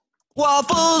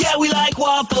Waffles, yeah, we like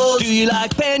waffles. Do you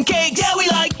like pancakes? Yeah, we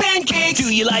like pancakes.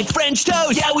 Do you like French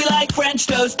toast? Yeah, we like French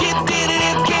toast. Dip, dip,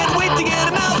 dip, can't wait to get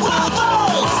a mouthful.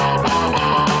 Waffles!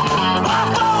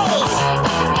 Waffles!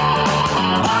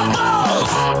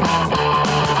 Waffles!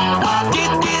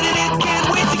 Dip, dip, dip, can't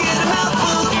wait to get a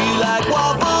mouthful. Do you like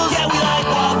waffles? Yeah, we like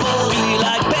waffles. Do you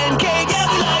like pancakes?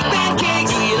 Yeah, we like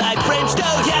pancakes. Do you like French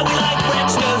toast? Yeah, we like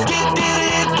French toast. Dip, dip,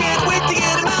 dip, can't wait to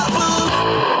get a mouthful.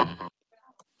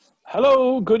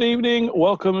 Hello, good evening.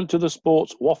 Welcome to the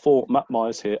Sports Waffle. Matt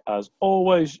Myers here, as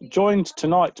always, joined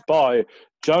tonight by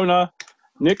Jonah,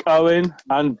 Nick Owen,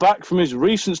 and back from his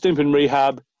recent stint in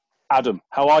rehab, Adam.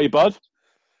 How are you, bud?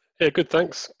 Yeah, good,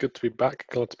 thanks. Good to be back.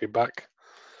 Glad to be back.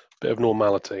 Bit of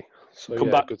normality. So, Come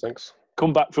back. Good, thanks.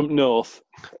 Come back from North.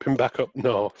 Been back up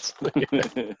north.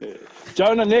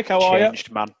 Jonah, Nick, how are you? Changed,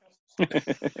 man.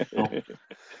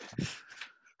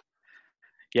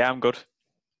 Yeah, I'm good.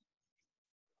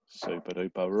 Super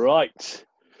duper. Right.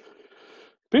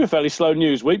 Been a fairly slow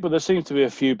news week, but there seems to be a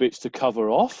few bits to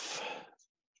cover off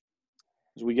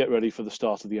as we get ready for the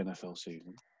start of the NFL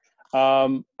season.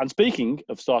 And speaking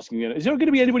of starting the NFL, is there going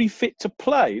to be anybody fit to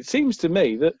play? It seems to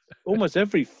me that almost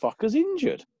every fucker's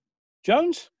injured.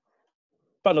 Jones?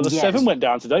 About another 7 went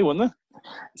down today, wasn't there?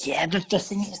 Yeah, the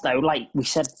thing is, though, like we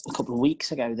said a couple of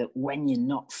weeks ago, that when you're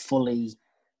not fully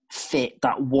fit,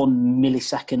 that 1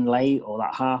 millisecond late or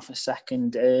that half a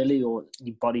second early, or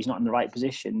your body's not in the right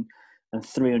position, and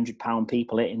 300-pound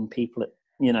people hitting people,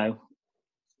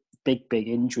 big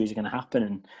injuries are going to happen.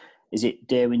 And is it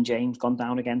Derwin James gone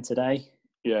down again today?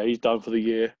 Yeah, he's done for the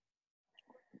year.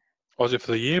 Oh, is it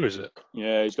for the year, is it?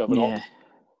 Yeah, he's got an op.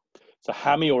 It's a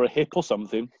hammy or a hip or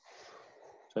something.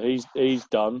 So he's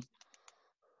done.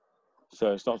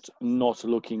 So it's not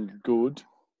looking good.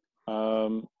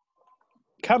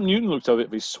 Cam Newton looked a bit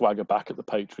of his swagger back at the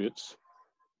Patriots.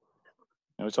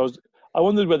 So I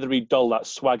wondered whether he'd dull that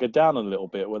swagger down a little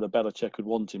bit, whether Belichick would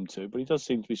want him to. But he does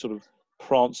seem to be sort of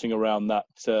prancing around that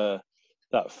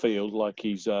field like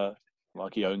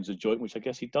like he owns a joint, which I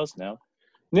guess he does now.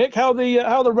 Nick, how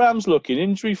the Rams looking?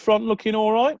 Injury front looking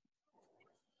all right?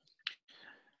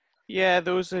 Yeah,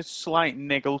 there was a slight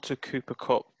niggle to Cooper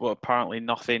Kupp, but apparently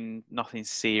nothing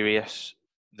serious.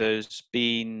 There's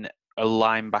been a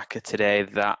linebacker today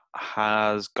that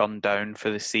has gone down for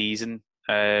the season.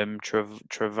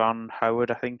 Trevon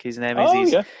Howard, I think his name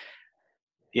is.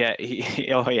 Yeah,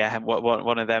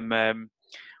 one of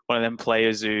them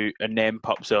players who a name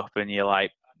pops up and you're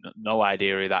like, no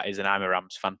idea who that is, and I'm a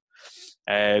Rams fan.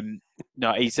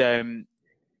 No, he's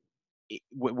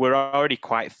we're already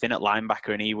quite thin at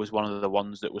linebacker, and he was one of the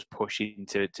ones that was pushing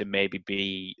to maybe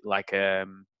be like a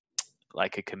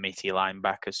committee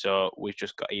linebacker. So we've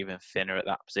just got even thinner at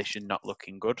that position, not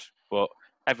looking good. But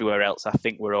everywhere else, I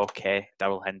think we're okay.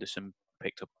 Darrell Henderson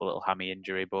picked up a little hammy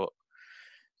injury, but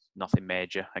nothing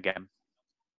major again.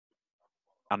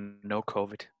 And no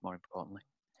COVID, more importantly.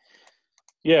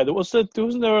 Yeah, wasn't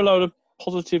there a load of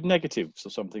positive negatives or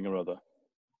something or other?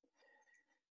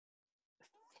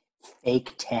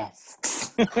 Fake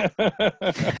tests.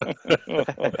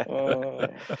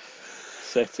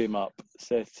 Set him up.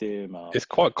 It's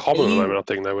quite common at the moment, I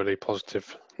think, though, really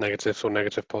positive negatives or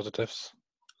negative positives.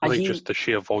 I think just the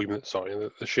sheer volume.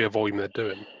 The sheer volume they're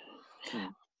doing.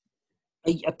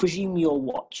 I presume you're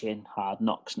watching Hard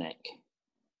Knocks, Nick.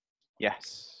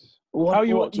 Yes. What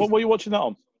were you watching that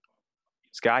on?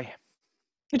 Sky.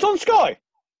 It's on Sky?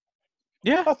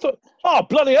 Yeah. I thought, oh,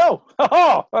 bloody hell.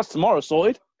 That's tomorrow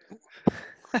sorted.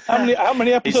 How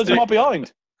many episodes am I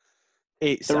behind?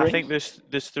 I think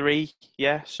there's 3,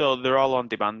 yeah. So they're all on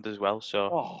demand as well.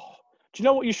 So. Do you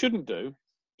know what you shouldn't do?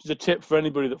 This is a tip for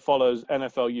anybody that follows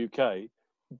NFL UK.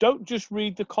 Don't just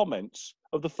read the comments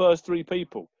of the first 3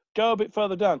 people. Go a bit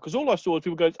further down, because all I saw was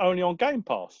people go, it's only on Game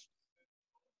Pass.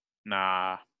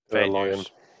 Nah, they're fake lying.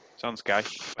 news. It's on Sky.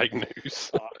 Fake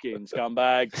news. Fucking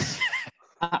scumbags.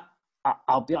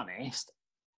 I'll be honest.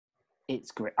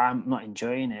 It's great. I'm not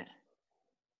enjoying it.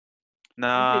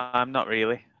 Nah, I'm not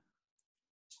really.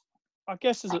 I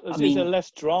guess there's less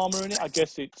drama in it. I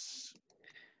guess it's...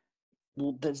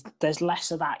 Well, there's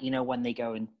less of that, when they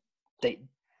go and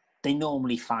they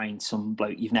normally find some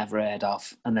bloke you've never heard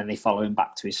of, and then they follow him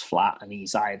back to his flat, and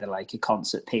he's either like a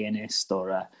concert pianist or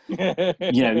a,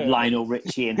 Lionel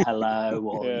Richie in Hello,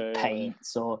 or he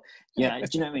paints, or do you know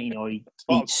what I mean? Or he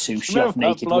eats sushi off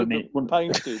naked women.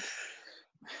 Painted.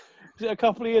 A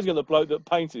couple of years ago, the bloke that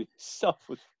painted stuff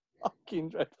was fucking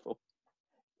dreadful.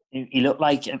 He looked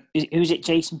like who's it?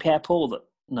 Jason Pierre-Paul?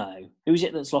 No, who's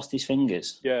it that's lost his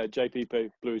fingers? Yeah,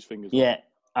 JPP blew his fingers. Yeah,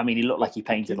 I mean, he looked like he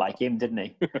painted like him, didn't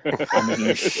he? I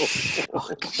mean,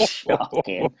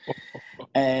 shocking.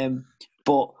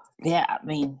 But yeah, I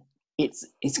mean,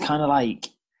 it's kind of like,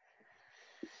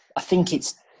 I think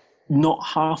it's not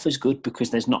half as good because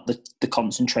there's not the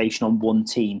concentration on one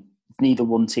team, neither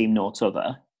one team nor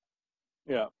t'other.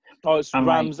 Yeah. Oh, it's And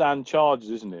Rams and Chargers,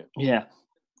 isn't it? Yeah.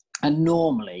 And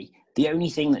normally, the only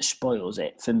thing that spoils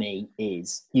it for me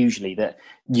is usually that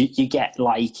you get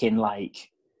oh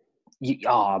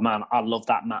man, I love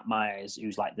that Matt Myers,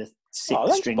 who's like the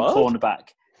sixth string cornerback.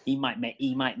 He might make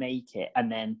it,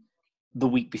 and then the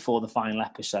week before the final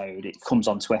episode, it comes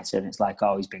on Twitter and it's like,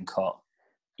 oh, he's been cut.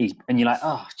 And you're like,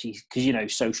 oh, geez,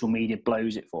 because social media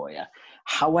blows it for you.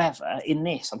 However, in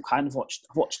this, I've watched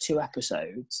 2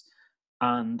 episodes,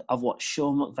 and I've watched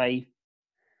Sean McVay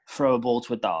throw a ball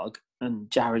to a dog and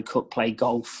Jared Cook play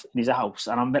golf in his house,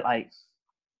 and I'm a bit like,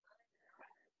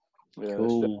 yeah,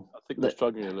 cool. I think they're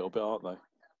struggling a little bit, aren't they?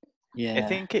 Yeah, I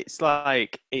think it's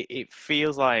like it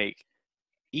feels like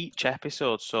each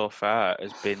episode so far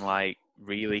has been like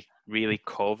really, really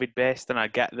COVID based, and I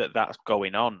get that that's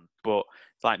going on, but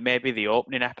like maybe the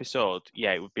opening episode,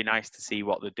 yeah, it would be nice to see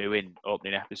what they're doing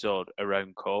opening episode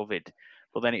around COVID,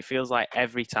 but then it feels like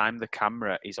every time the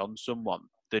camera is on someone,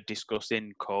 they're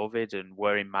discussing COVID and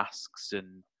wearing masks,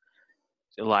 and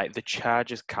like the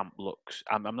Chargers camp looks,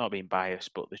 I'm not being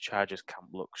biased, but the Chargers camp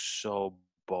looks so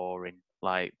boring.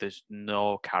 Like there's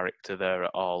no character there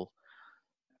at all.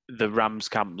 The Rams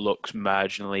camp looks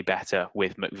marginally better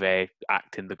with McVay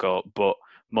acting the GOAT, but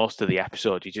most of the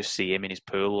episode you just see him in his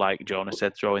pool, like Jonah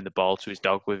said, throwing the ball to his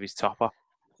dog with his topper.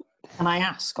 Can I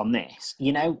ask on this?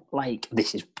 Like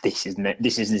this is as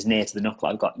near to the knuckle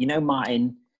I've got.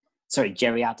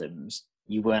 Jerry Adams.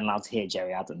 You weren't allowed to hear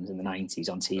Jerry Adams in the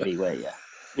 90s on TV, were you?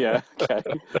 Yeah, okay.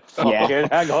 Yeah. Okay,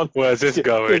 hang on. Where's this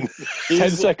going?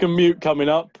 10-second mute coming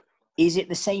up. Is it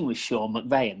the same with Sean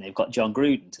McVay and they've got John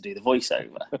Gruden to do the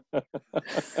voiceover?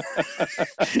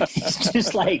 It's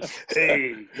just like,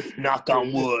 hey, knock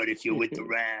on wood if you're with the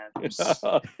Rams.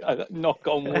 Knock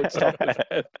on wood. Stop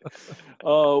it.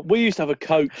 We used to have a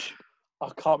coach. I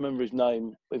can't remember his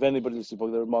name. If anybody listens, they'll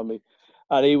remind me.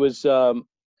 And he was,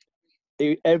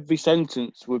 every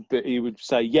sentence he would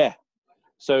say, yeah.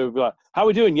 So we'd be like, how are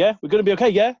we doing? Yeah? We're going to be okay?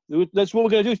 Yeah? That's what we're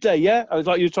going to do today? Yeah? And it's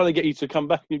like, he was trying to get you to come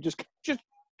back and you just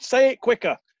say it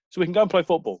quicker so we can go and play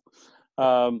football.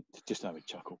 Just have a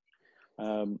chuckle.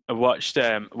 I watched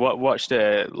a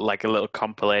little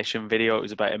compilation video. It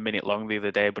was about a minute long the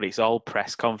other day, but it's all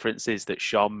press conferences that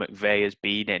Sean McVay has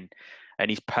been in,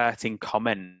 and his parting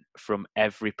comment from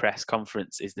every press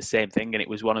conference is the same thing. And it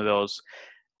was one of those,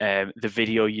 the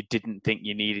video you didn't think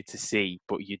you needed to see,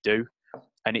 but you do.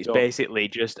 And it's basically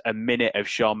just a minute of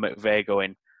Sean McVay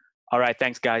going, all right,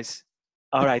 thanks, guys.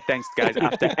 All right, thanks, guys.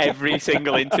 After every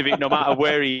single interview, no matter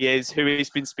where he is, who he's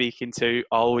been speaking to,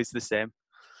 always the same.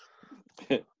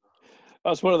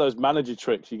 That's one of those manager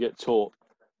tricks you get taught.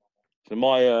 So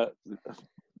my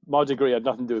degree had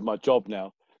nothing to do with my job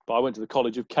now, but I went to the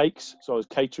College of Cakes, so I was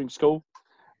catering school.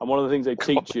 And one of the things they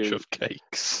teach you... College of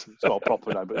Cakes. It's not a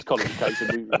proper name, but it's College of Cakes,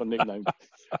 and we've got a nickname.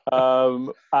 And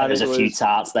there's a few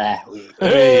tarts there.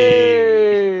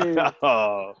 Hey!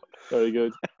 Oh, very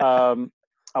good.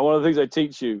 And one of the things they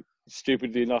teach you,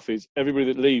 stupidly enough, is everybody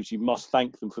that leaves, you must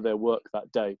thank them for their work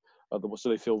that day, so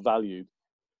they feel valued.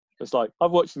 It's like,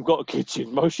 I've watched them got a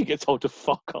kitchen. Most you get told to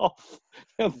fuck off.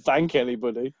 Don't thank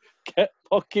anybody. Get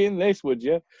fucking this, would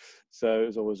you? So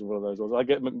it's always one of those ones. I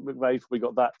get McVay, we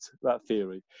got that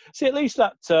theory. See, at least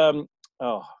that, his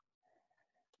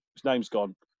name's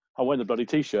gone. I went the bloody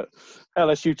T-shirt.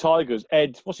 LSU Tigers.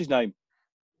 Ed, what's his name?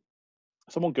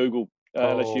 Someone Google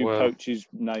LSU coach's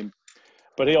name.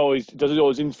 But he always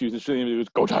interviews and he goes,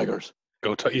 "Go Tigers."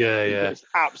 Yeah. Yes,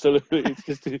 absolutely. It's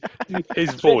just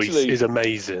his voice is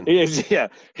amazing. He is, yeah.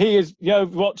 He is. You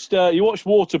watched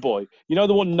Waterboy. You know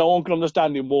the one no one can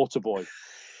understand in Waterboy.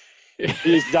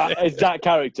 He is that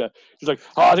character. He's like,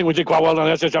 I think we did quite well.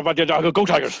 Go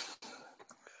Tigers.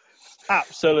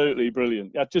 Absolutely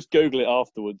brilliant. Yeah, just Google it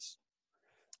afterwards.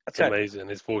 That's amazing.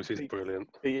 His voice is brilliant.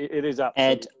 It is absolutely.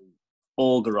 Ed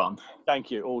Orgeron.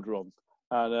 Thank you, Orgeron.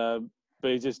 And but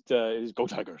it's just it's Go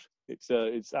Tigers.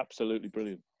 It's absolutely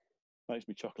brilliant. Makes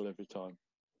me chuckle every time.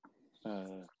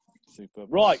 Super.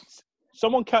 Right.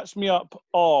 Someone catch me up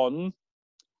on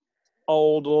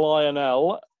old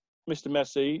Lionel, Mr.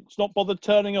 Messi. It's not bothered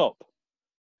turning up.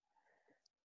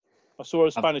 I saw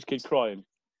a Spanish kid crying.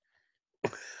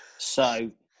 So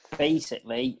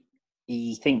basically,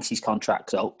 he thinks his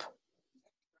contract's up.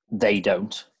 They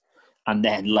don't. And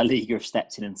then La Liga have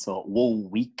stepped in and thought, whoa,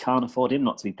 we can't afford him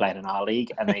not to be playing in our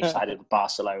league. And they sided with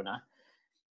Barcelona.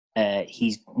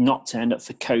 He's not turned up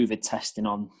for COVID testing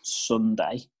on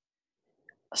Sunday.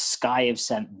 Sky have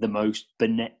sent the most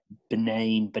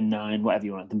benign, whatever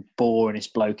you want, the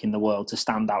boringest bloke in the world to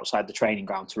stand outside the training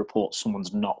ground to report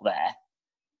someone's not there.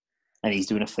 And he's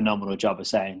doing a phenomenal job of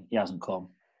saying he hasn't come.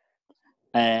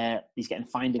 He's getting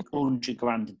fined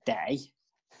 $100,000 a day,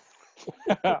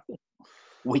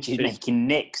 which is making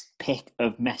Nick's pick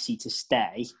of Messi to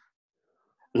stay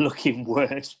looking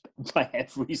worse by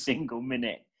every single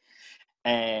minute.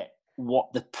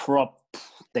 What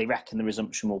they reckon the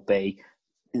resumption will be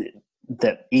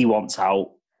that he wants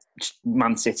out.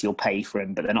 Man City will pay for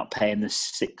him, but they're not paying the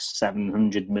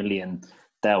 600-700 million.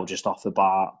 They'll just offer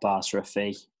Barca a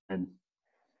fee, and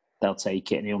they'll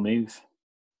take it, and he'll move.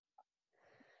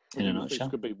 In a nutshell,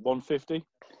 It could be 150.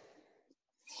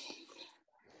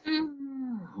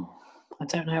 I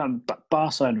don't know.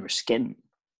 Barcelona are skint,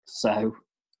 so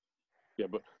Yeah,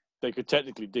 but they could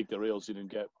technically dig their heels in and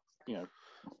get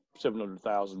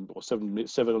 700,000 or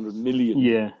 700 million.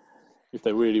 Yeah, if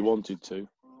they really wanted to.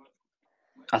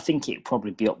 I think it'd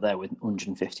probably be up there with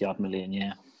 150 odd million.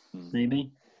 Yeah,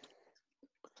 maybe.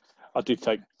 I did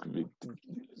take the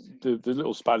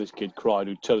little Spanish kid cried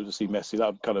who turned to see Messi.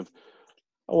 That kind of,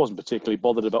 I wasn't particularly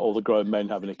bothered about all the grown men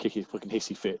having a fucking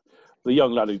hissy fit. The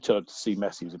young lad who turned to see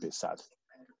Messi was a bit sad,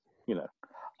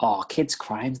 Oh, kids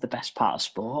crying's the best part of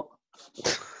sport.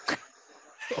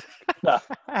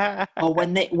 Or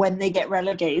when they get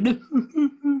relegated.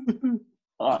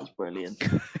 Oh, that's brilliant.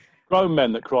 Grown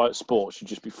men that cry at sport should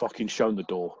just be fucking shown the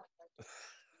door.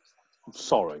 I'm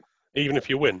sorry. Even if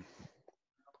you win.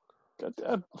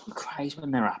 Cries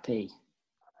when they're happy.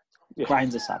 Yeah.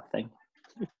 Crying's a sad thing.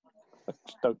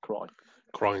 Just don't cry.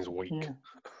 Crying's weak. Yeah.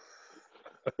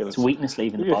 It's weakness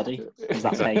leaving the body. Is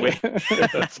that pain?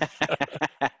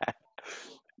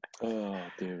 Oh,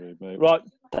 dear me. Right.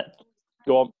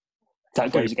 Go on.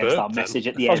 That goes against our message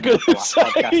at the I was end of the last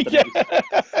podcast.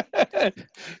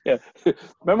 Yeah.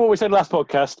 Remember what we said last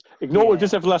podcast? Ignore what we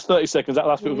just said for the last 30 seconds. That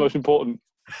last bit was most important.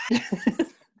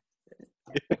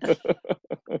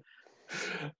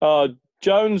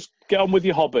 Jones, get on with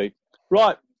your hobby.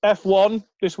 Right. F1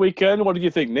 this weekend. What did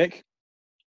you think, Nick?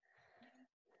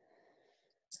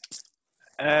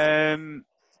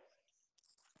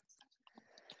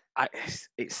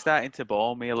 It's starting to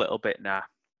bore me a little bit now.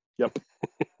 Yep.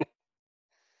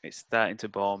 It's starting to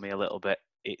bore me a little bit.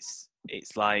 It's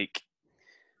like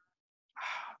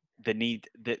the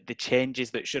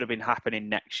changes that should have been happening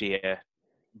next year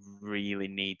really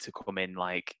need to come in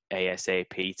like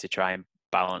ASAP to try and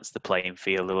balance the playing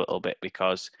field a little bit,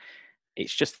 because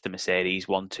it's just the Mercedes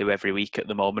 1-2 every week at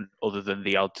the moment, other than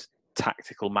the odd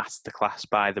tactical masterclass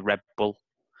by the Red Bull.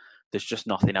 There's just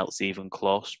nothing else even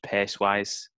close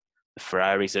pace-wise. The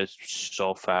Ferraris are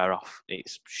so far off.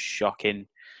 It's shocking.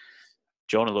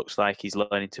 Jonah looks like he's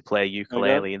learning to play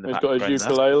ukulele in the background. He's got his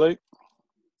ukulele.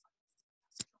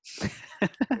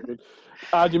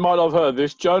 And you might not have heard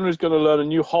this. Jonah is going to learn a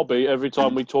new hobby every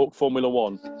time we talk Formula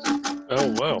One.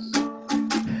 Oh, wow.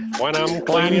 When I'm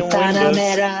cleaning windows.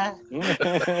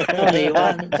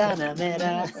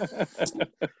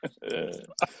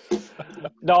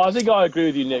 No, I think I agree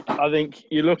with you, Nick. I think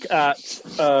you look at,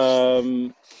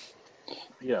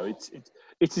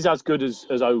 it is as good as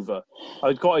over.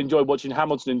 I quite enjoyed watching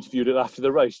Hamilton interviewed it after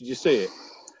the race. Did you see it?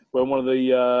 When one of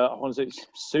the, I want to say it's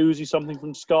Susie something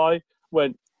from Sky,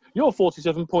 went, "You're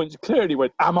 47 points clear." And he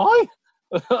went, "Am I?"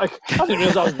 Like, I didn't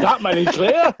realise I was that many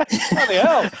clear. Bloody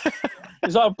hell.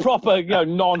 It's like a proper,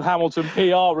 non-Hamilton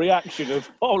PR reaction of,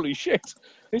 holy shit,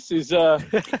 this is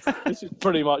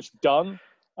pretty much done.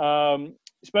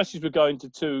 Especially as we're going to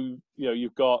two,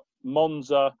 you've got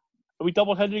Monza. Are we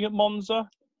double-heading at Monza?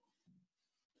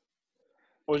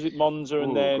 Or is it Monza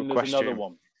and then there's another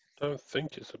one? I don't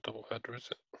think it's a double-header, is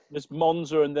it? There's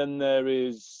Monza and then there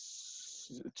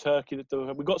is Turkey.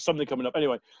 We've got something coming up.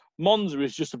 Anyway, Monza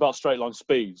is just about straight-line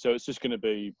speed, so it's just going to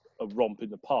be a romp in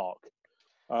the park.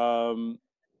 I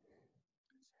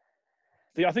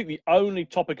think the only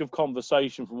topic of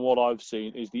conversation from what I've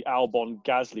seen is the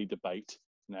Albon-Gasly debate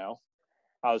now,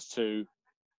 as to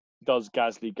does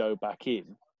Gasly go back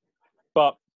in.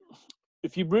 But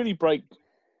if you break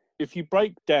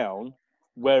down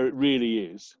where it really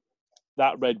is,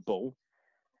 that Red Bull,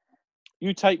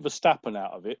 you take Verstappen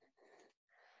out of it.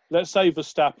 Let's say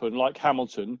Verstappen, like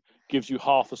Hamilton, gives you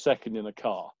half a second in a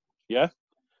car. Yeah?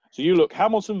 So you look,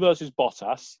 Hamilton versus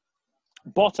Bottas.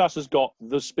 Bottas has got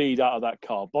the speed out of that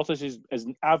car. Bottas is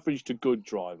an average to good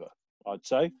driver, I'd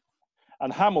say.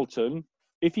 And Hamilton,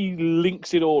 if he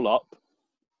links it all up,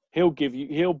 he'll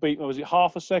beat, was it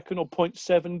half a second or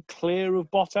 0.7 clear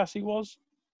of Bottas he was?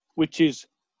 Which is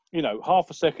half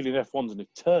a second in F1's an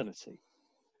eternity.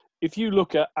 If you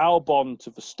look at Albon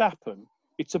to Verstappen,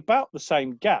 it's about the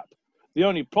same gap. The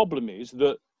only problem is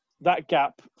that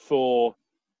gap for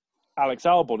Alex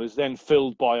Albon is then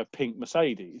filled by a pink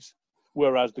Mercedes,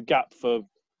 whereas the gap for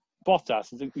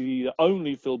Bottas is either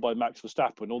only filled by Max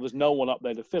Verstappen or there's no one up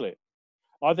there to fill it.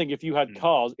 I think if you had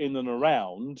cars in and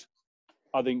around,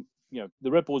 I think,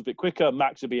 the Red Bull's a bit quicker,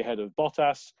 Max would be ahead of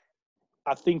Bottas.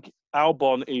 I think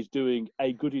Albon is doing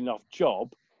a good enough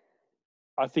job.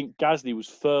 I think Gasly was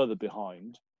further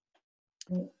behind.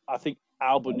 I think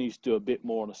Albon needs to do a bit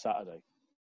more on a Saturday.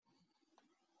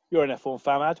 You're an F1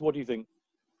 fan, Ad. What do you think?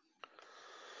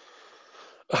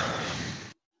 I'll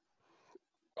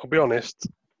be honest.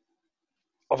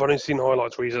 I've only seen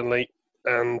highlights recently,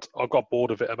 and I got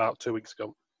bored of it about 3 weeks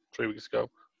ago. Join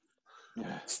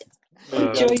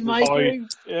my group.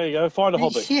 There you go. Find a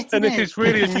hobby. And this is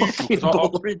really unusual because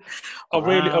I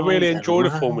really enjoy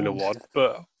the Formula One,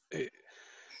 but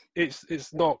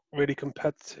it's not really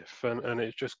competitive, and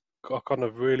it's just I kind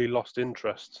of really lost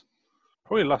interest.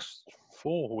 Probably last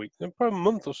 4 weeks, probably a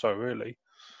month or so, really,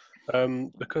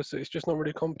 because it's just not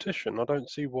really competition. I don't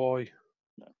see why.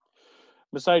 No.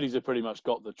 Mercedes have pretty much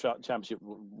got the championship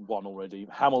won already.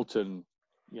 Hamilton,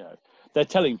 they're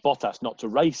telling Bottas not to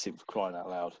race him, for crying out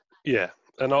loud. Yeah,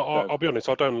 and I'll be honest,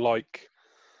 I don't like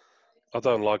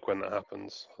when that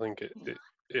happens. I think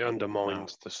it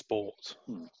undermines the sport.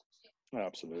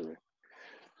 Absolutely.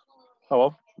 Oh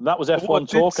well, that was F1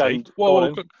 talk.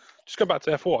 Just go back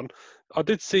to F1. I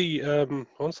did see, I want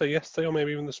to say yesterday or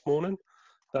maybe even this morning,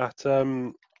 that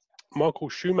Michael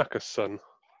Schumacher's son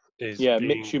is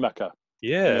Mick Schumacher.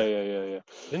 Yeah.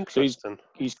 Interesting. So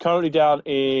he's currently down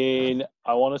in,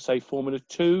 I want to say, Formula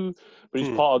 2, but he's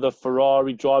part of the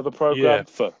Ferrari driver program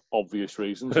for obvious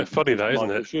reasons. Funny that, isn't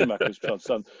it? Schumacher's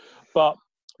son. But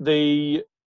the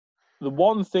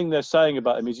one thing they're saying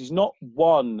about him is he's not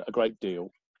won a great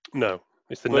deal. No,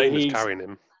 it's the name that's carrying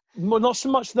him. Well, not so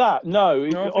much that. No,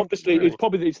 obviously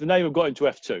it's the name of got into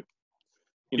F2.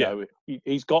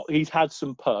 He's had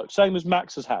some perks, same as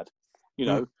Max has had.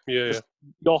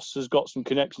 Jos has got some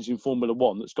connections in Formula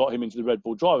One that's got him into the Red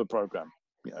Bull driver program.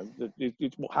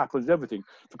 It's what happens with everything.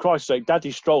 For Christ's sake,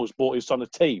 Daddy Stroll's bought his son a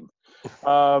team.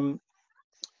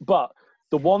 But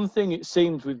the one thing it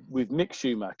seems with Mick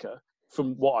Schumacher,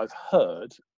 from what I've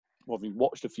heard, having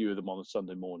watched a few of them on a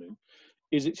Sunday morning,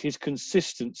 is it's his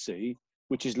consistency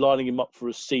which is lining him up for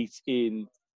a seat in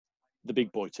the big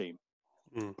boy team.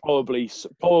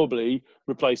 Probably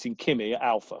replacing Kimi at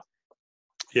Alpha.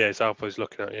 Yeah, it's Alpha he's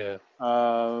looking at,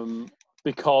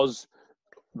 because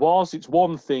whilst it's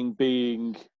one thing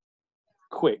being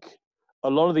quick, a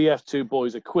lot of the F2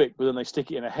 boys are quick, but then they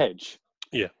stick it in a hedge.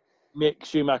 Yeah. Mick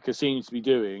Schumacher seems to be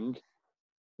doing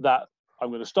that. I'm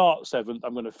going to start seventh,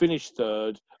 I'm going to finish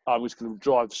third, I'm just going to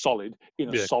drive solid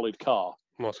in a solid car.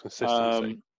 Nice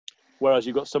consistency. Whereas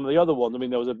you've got some of the other ones. I mean,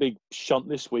 there was a big shunt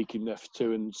this week in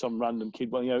F2 and some random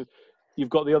kid. Well, you've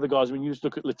got the other guys. I mean, you just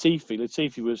look at Latifi.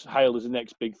 Latifi was hailed as the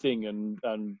next big thing,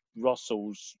 and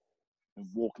Russell's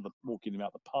walking him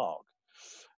out the park.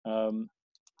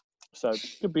 So it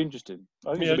could be interesting.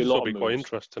 I think it'll be quite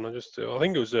interesting. I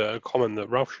think it was a comment that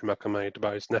Ralph Schumacher made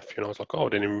about his nephew, and I was like, I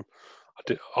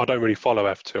don't really follow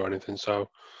F2 or anything,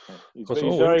 so he's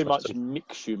very much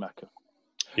Mick Schumacher.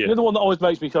 Yeah. The other one that always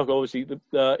makes me chuckle, obviously,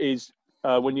 is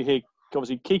when you hear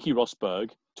obviously Kiki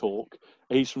Rosberg talk.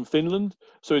 He's from Finland,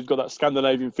 so he's got that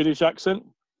Scandinavian Finnish accent,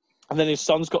 and then his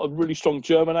son's got a really strong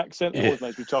German accent. It always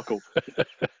makes me chuckle.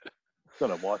 Don't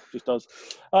know why, it just does.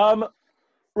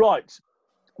 Right,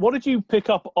 what did you pick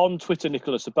up on Twitter,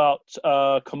 Nicholas, about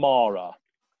Kamara?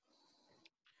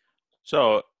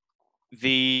 So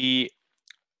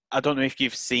I don't know if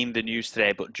you've seen the news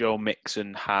today, but Joe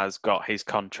Mixon has got his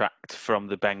contract from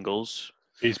the Bengals.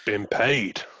 He's been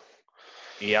paid.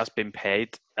 He has been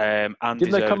paid. And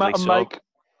didn't they come out and make?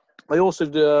 They also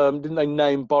didn't they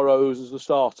name Burrows as the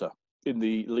starter in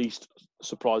the least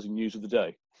surprising news of the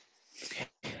day?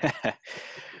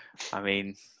 I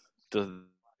mean, does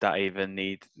that even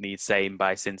need saying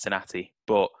by Cincinnati?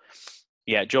 But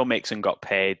yeah, Joe Mixon got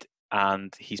paid,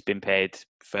 and he's been paid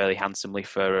fairly handsomely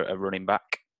for a running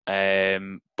back.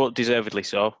 But deservedly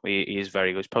so. He is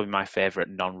very good. He's probably my favourite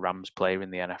non-Rams player in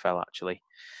the NFL, actually.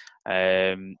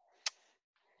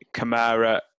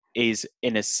 Kamara is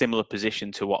in a similar position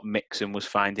to what Mixon was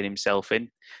finding himself in.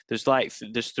 There's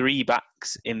three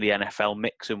backs in the NFL.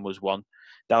 Mixon was one.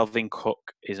 Dalvin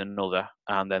Cook is another.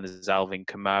 And then there's Alvin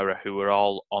Kamara, who are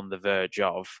all on the verge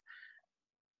of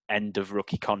end of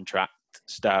rookie contract,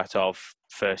 start of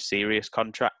first serious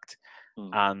contract.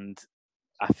 And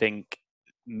I think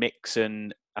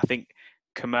Mixon,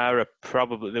 Kamara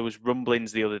probably, there was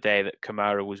rumblings the other day that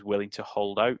Kamara was willing to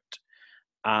hold out,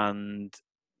 and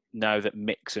now that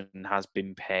Mixon has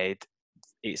been paid,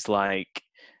 it's like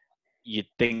you'd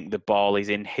think the ball is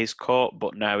in his court,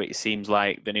 but now it seems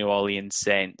like the New Orleans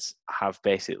Saints have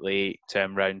basically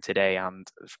turned around today, and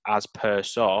as per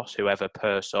source, whoever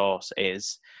per source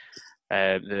is,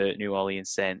 the New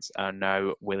Orleans Saints are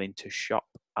now willing to shop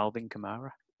Alvin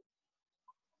Kamara.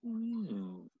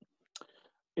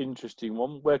 Interesting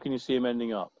one. Where can you see him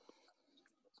ending up?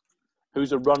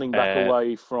 Who's a running back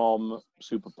away from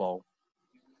Super Bowl?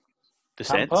 The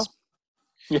Tampa? Saints.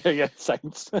 Yeah,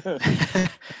 Saints.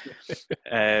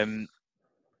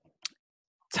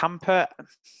 Tampa.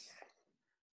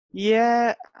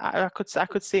 Yeah, I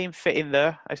could see him fitting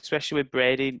there, especially with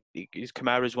Brady.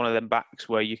 Kamara's one of them backs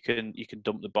where you can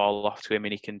dump the ball off to him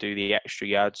and he can do the extra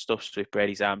yard stuff. So if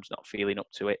Brady's arm's not feeling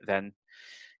up to it, then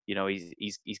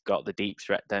he's got the deep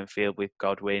threat downfield with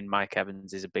Godwin. Mike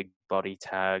Evans is a big body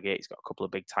target. He's got a couple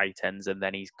of big tight ends, and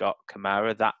then he's got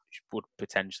Kamara. That would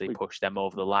potentially push them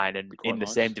over the line, and in the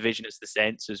same division as the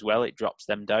Saints as well, it drops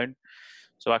them down.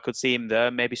 So I could see him there.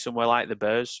 Maybe somewhere like the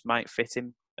Bears might fit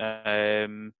him.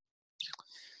 There's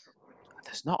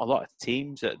not a lot of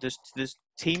teams that there's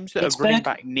teams that Pittsburgh? are running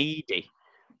back needy,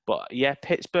 but yeah,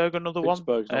 Pittsburgh another one.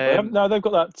 No, they've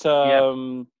got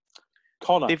that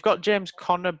Connor. They've got James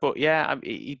Conner, but yeah,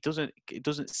 he doesn't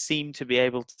seem to be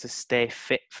able to stay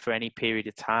fit for any period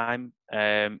of time.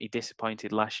 He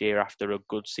disappointed last year after a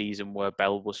good season where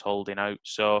Bell was holding out,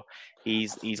 so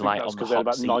he's like on the hot seat. Because they had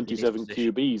about 97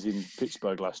 QBs in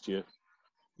Pittsburgh last year.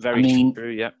 Very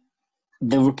true, yeah.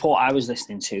 The report I was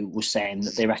listening to was saying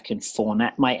that they reckon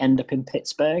Fournette might end up in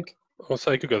Pittsburgh. I'll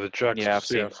say he could go to the Jags. Yeah, I've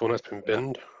seen Fournette's been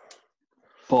binned.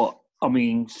 But I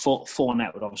mean,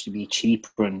 Fournette would obviously be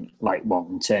cheaper and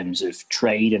in terms of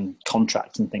trade and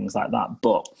contract and things like that.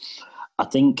 But I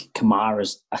think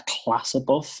Kamara's a class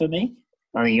above for me.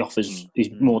 I think he offers he's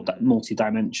more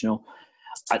multi-dimensional.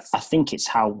 I think it's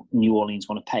how New Orleans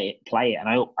want to play it. And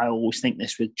I always think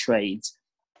this with trades: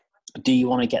 do you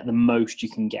want to get the most you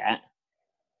can get,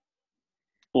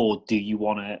 or do you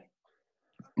want to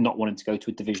not want him to go to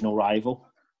a divisional rival?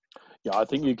 Yeah, I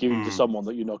think you give him to someone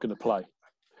that you're not going to play.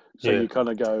 So you kind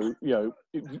of go,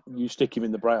 you stick him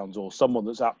in the Browns or someone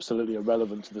that's absolutely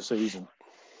irrelevant to the season.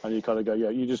 And you kind of go,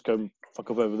 you just go and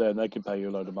fuck off over there and they can pay you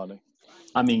a load of money.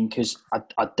 I mean, because I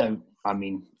don't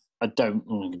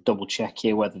double check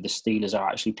here whether the Steelers are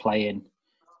actually playing.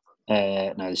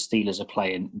 No, the Steelers are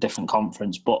playing different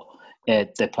conference, but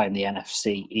they're playing the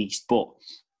NFC East. But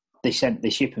they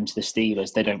ship him to the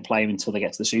Steelers. They don't play him until they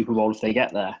get to the Super Bowl if they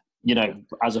get there.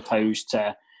 As opposed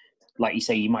to, like you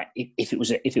say, you might if it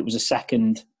was a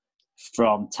second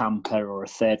from Tampa or a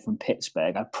third from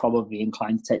Pittsburgh, I'd probably be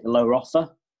inclined to take the lower offer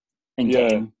and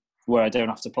get him where I don't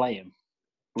have to play him.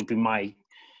 Would be my.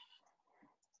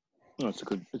 No, it's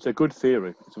a good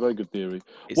theory. It's a very good theory.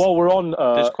 While we're on,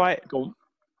 there's quite.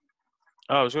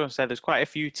 I was going to say there's quite a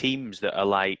few teams that are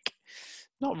like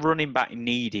not running back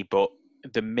needy, but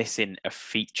they're missing a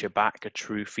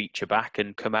true feature back.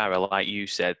 And Kamara, like you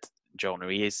said, Jonah,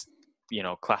 he is,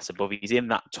 class above. He's in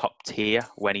that top tier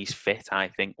when he's fit. I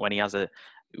think when he has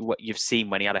what you've seen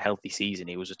when he had a healthy season,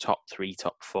 he was a top 3,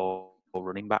 top 4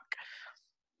 running back.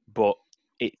 But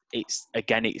it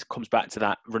comes back to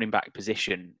that running back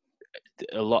position.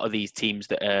 A lot of these teams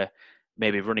that are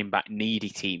maybe running back needy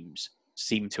teams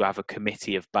seem to have a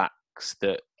committee of backs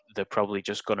that they're probably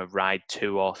just going to ride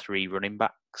 2 or 3 running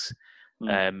backs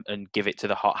and give it to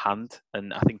the hot hand.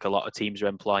 And I think a lot of teams are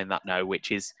employing that now,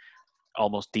 which is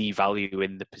almost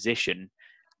devaluing the position.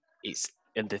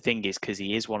 And the thing is, because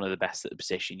he is one of the best at the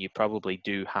position, you probably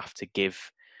do have to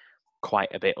give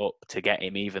quite a bit up to get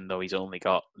him, even though he's only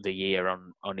got the year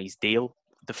on his deal.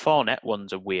 The Fournette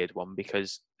one's a weird one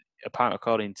because apparently,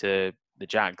 according to the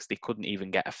Jags, they couldn't even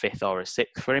get a 5th or a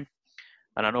 6th for him.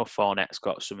 And I know Fournette's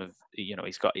got some of,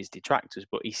 he's got his detractors,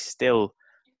 but he's still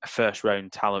a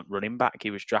first-round talent running back. He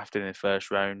was drafted in the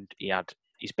first round. He had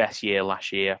his best year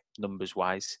last year,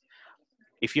 numbers-wise.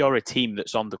 If you're a team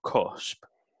that's on the cusp,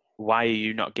 why are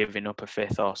you not giving up a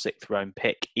 5th or 6th round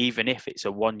pick, even if it's a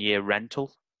 1-year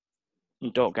rental?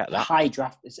 You don't get that. High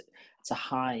draft. It's a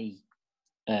high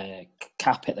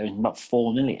cap hit. There is about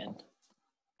 $4 million.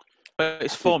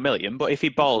 It's $4 million, but if he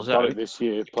balls out this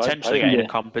year, potentially getting a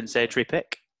compensatory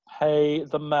pick. Pay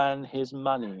the man his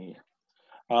money.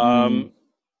 I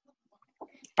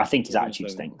think his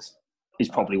attitude stinks. Is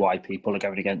probably why people are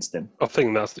going against him. I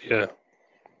think that's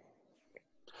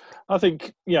I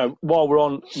think while we're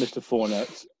on Mr.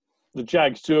 Fournette, the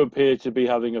Jags do appear to be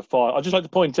having a fight. I'd just like to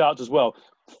point out as well,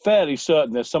 fairly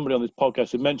certain there's somebody on this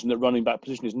podcast who mentioned that running back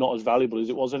position is not as valuable as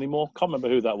it was anymore. Can't remember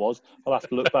who that was. I'll have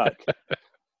to look back.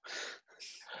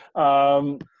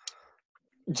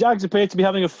 Jags appear to be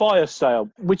having a fire sale,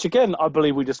 which again, I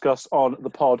believe we discussed on the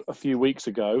pod a few weeks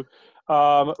ago,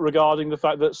 regarding the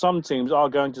fact that some teams are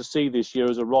going to see this year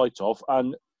as a write-off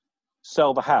and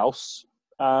sell the house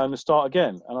and start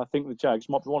again. And I think the Jags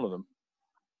might be one of them.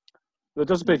 There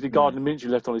does appear to be Gardner Minshew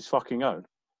left on his fucking own.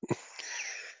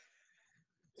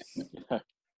 Yeah.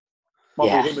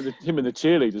 Might be him and the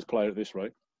cheerleaders player at this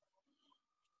rate.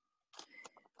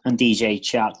 And DJ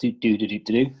Chark, do.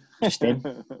 Just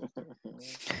in.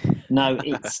 No,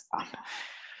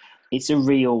 it's a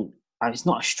real. It's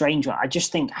not a strange one. I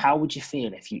just think, how would you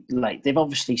feel if you they've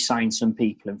obviously signed some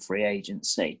people in free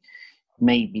agency,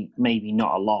 maybe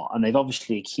not a lot, and they've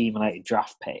obviously accumulated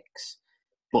draft picks,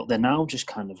 but they're now just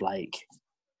kind of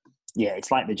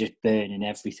it's like they're just burning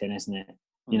everything, isn't it?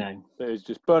 You know, it's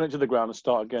just burn it to the ground and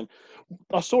start again.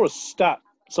 I saw a stat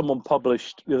someone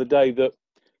published the other day that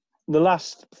in the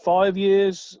last 5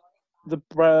 years,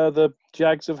 the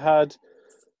Jags have had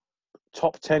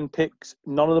top 10 picks.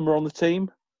 None of them are on the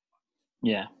team.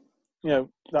 Yeah. You know,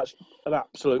 that's an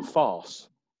absolute farce.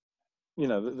 You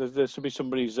know, there should be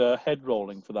somebody's head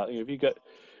rolling for that. You know, if you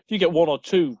get 1 or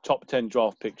 2 top 10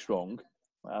 draft picks wrong,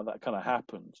 that kind of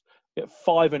happens. You get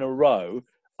 5 in a row,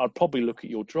 I'd probably look at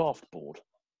your draft board.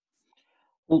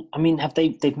 Well, I mean,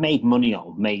 they've made money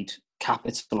made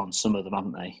capital on some of them,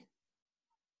 haven't they?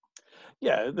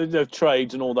 Yeah, there are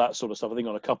trades and all that sort of stuff, I think,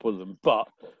 on a couple of them. But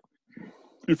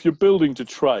if you're building to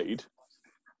trade,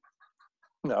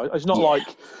 no, it's not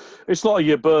like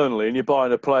you're Burnley and you're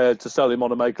buying a player to sell him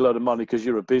on and make a load of money because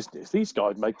you're a business. These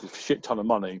guys make a shit ton of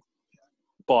money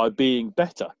by being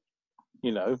better.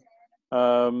 You know,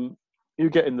 you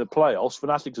get in the playoffs,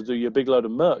 Fanatics will do you a big load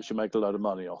of merch you make a load of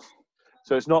money off.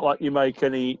 So it's not like you make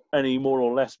any more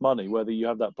or less money, whether you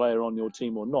have that player on your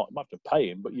team or not. You might have to pay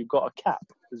him, but you've got a cap.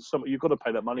 You've got to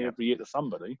pay that money every year to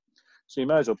somebody. So you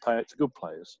may as well pay it to good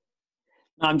players.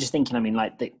 I'm just thinking, I mean,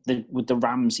 with the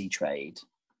Ramsey trade,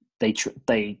 they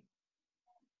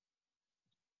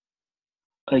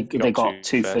got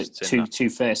two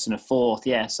firsts and a fourth.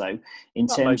 Yeah, so in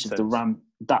terms of the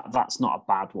that's not a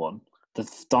bad one. The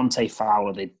Dante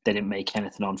Fowler, they didn't make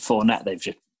anything on. Fournette, they've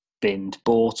just binned.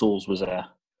 Bortles was a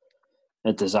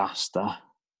disaster.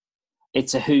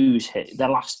 It's a who's who. Their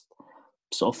last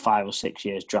sort of 5 or 6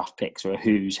 years draft picks are a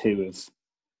who's who of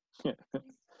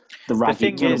the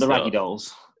raggy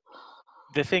dolls.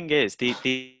 The thing is, they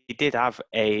did have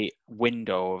a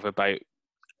window of about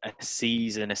a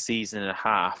season and a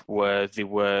half where they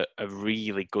were a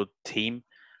really good team.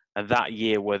 And that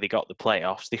year where they got the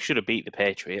playoffs, they should have beat the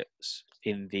Patriots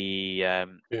in the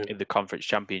conference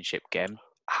championship game.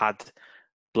 Had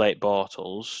Blake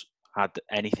Bortles had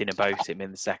anything about him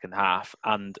in the second half,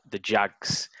 and the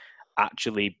Jags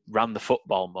actually ran the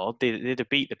football more, they'd have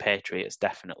beat the Patriots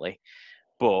definitely.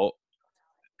 But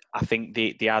I think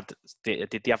they have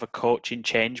a coaching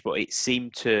change, but it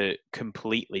seemed to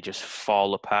completely just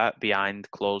fall apart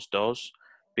behind closed doors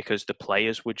because the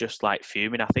players were just like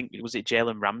fuming. I think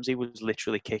Jalen Ramsey was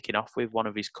literally kicking off with one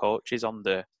of his coaches on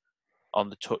the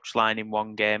touchline in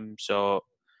one game,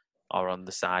 or on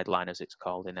the sideline as it's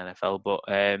called in NFL. But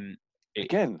I'm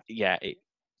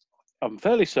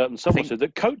fairly certain someone said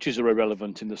that coaches are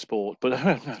irrelevant in the sport, but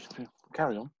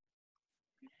carry on.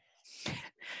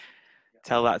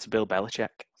 Tell that to Bill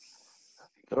Belichick.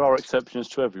 There are exceptions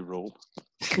to every rule.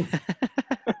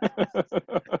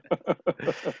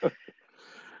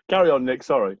 Carry on, Nick.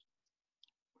 Sorry.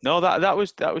 No, that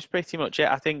was pretty much it.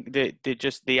 I think they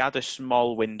had a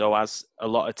small window, as a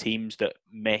lot of teams that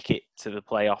make it to the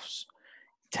playoffs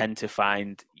tend to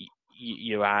find.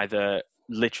 You either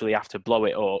literally have to blow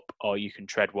it up, or you can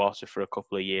tread water for a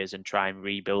couple of years and try and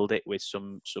rebuild it with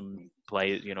some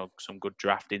players, some good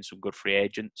drafting, some good free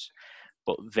agents.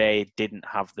 But they didn't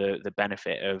have the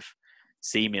benefit of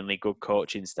seemingly good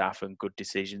coaching staff and good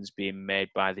decisions being made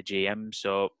by the GM.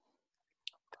 So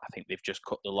I think they've just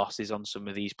cut the losses on some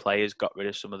of these players, got rid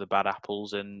of some of the bad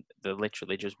apples, and they're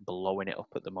literally just blowing it up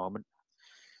at the moment.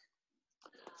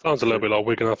 Sounds a little bit like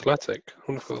Wigan Athletic.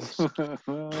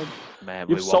 Man,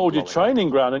 you've sold your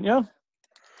training ground, haven't you?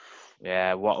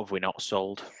 Yeah, what have we not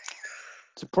sold?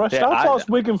 To Preston. How far's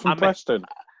Wigan from Preston?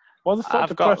 Why the fuck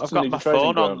I've got my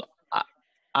phone on.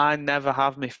 I never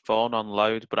have my phone on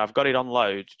loud, but I've got it on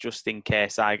loud just in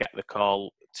case I get the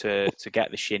call to get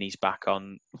the shinnies back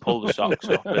on, pull the socks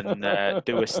up, and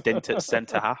do a stint at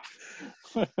centre half.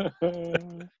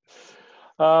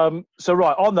 So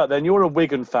right on that, then you're a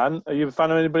Wigan fan. Are you a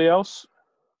fan of anybody else?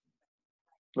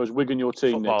 Or is Wigan your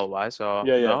team? Football wise, or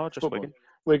yeah, no, just football. Wigan.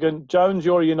 Wigan. Jones,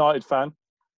 you're a United fan.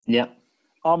 Yeah.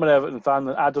 I'm an Everton fan,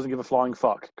 and Ad doesn't give a flying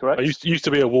fuck, correct? I used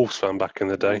to be a Wolves fan back in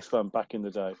the day. Wolves fan back in the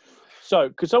day. So,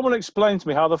 could someone explain to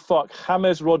me how the fuck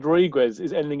James Rodriguez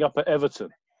is ending up at Everton?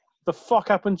 The fuck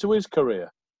happened to his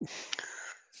career?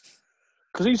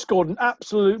 Because he scored an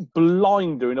absolute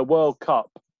blinder in a World Cup.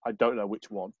 I don't know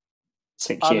which one.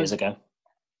 6 years ago.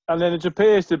 And then it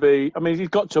appears to be, I mean, he's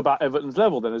got to about Everton's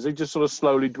level then. Has he just sort of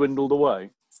slowly dwindled away?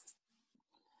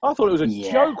 I thought it was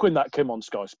a joke when that came on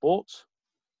Sky Sports.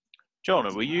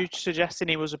 Jonah, were you suggesting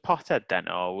he was a pothead then,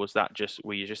 or was that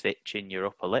were you just itching your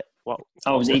upper lip? What?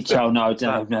 I was itching. Oh, no.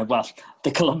 Well, the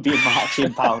Colombian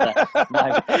marching powder.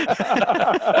 No.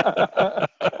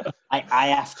 I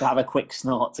have to have a quick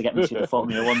snort to get me through the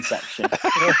Formula One section.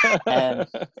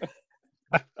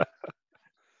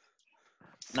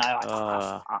 No,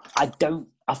 I don't.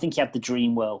 I think he had the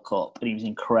Dream World Cup and he was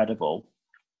incredible.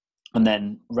 And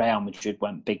then Real Madrid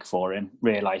went big for him,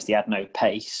 realised he had no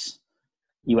pace.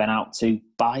 He went out to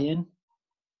Bayern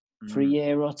for a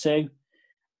year or two.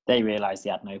 They realised he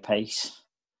had no pace.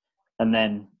 And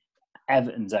then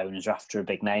Everton's owners are after a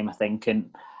big name, I think.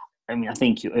 And I mean, I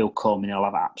think he'll come and he'll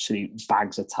have absolute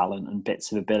bags of talent and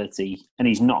bits of ability. And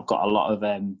he's not got a lot of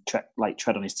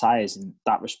tread on his tyres in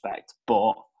that respect.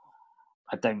 But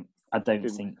I don't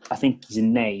think. I think he's a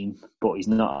name, but he's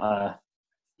not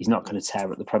going to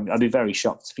tear at the Premier. I'd be very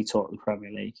shocked if he tore at the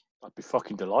Premier League. I'd be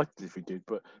fucking delighted if he did,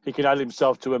 but he can add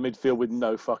himself to a midfield with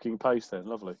no fucking pace then.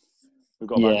 Lovely. We've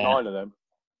got about 9 of them.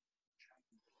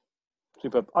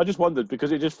 Superb. I just wondered,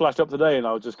 because it just flashed up today and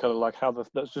I was just kind of like,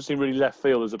 that just seemed really left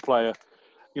field as a player.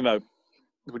 You know,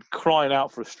 would crying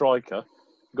out for a striker.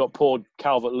 Got poor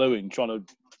Calvert-Lewin trying to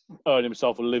earn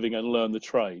himself a living and learn the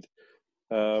trade.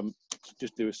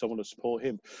 Just do with someone to support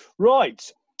him. Right.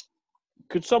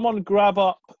 Could someone grab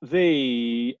up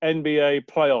the NBA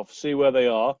playoffs, see where they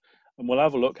are, and we'll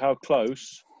have a look how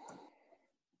close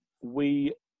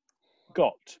we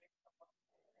got.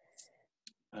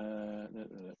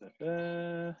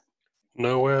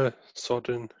 Nowhere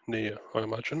sodden near, I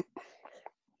imagine.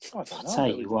 I'll tell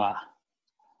you what.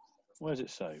 Where's it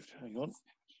saved? Hang on.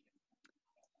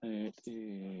 It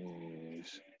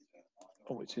is...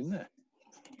 Oh, it's in there.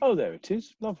 Oh, there it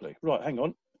is. Lovely. Right, hang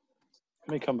on.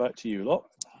 Let me come back to you lot.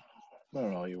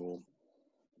 Where are you all?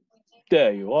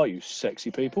 There you are, you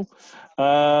sexy people.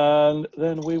 And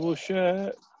then we will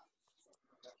share.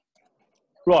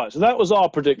 Right, so that was our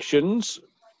predictions.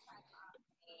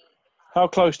 How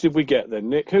close did we get then,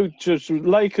 Nick?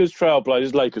 Lakers,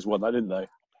 Trailblazers. Lakers won that, didn't they?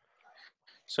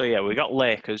 So, yeah, we got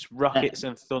Lakers, Rockets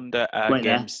and Thunder at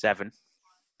Game 7.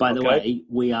 By the way,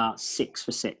 we are 6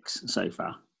 for 6 so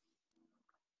far.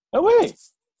 Are we?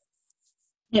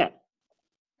 Yeah.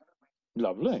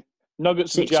 Lovely.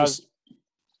 Nuggets and Jazz.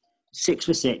 6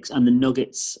 for 6, and the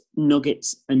Nuggets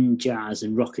and Jazz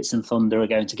and Rockets and Thunder are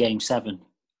going to Game 7.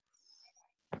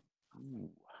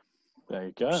 There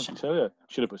you go. I tell you,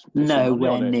 should have put some.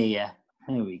 Nowhere near.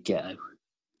 There we go.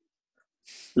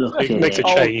 Look, it makes a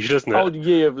change, doesn't it? Old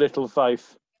year of little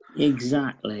faith.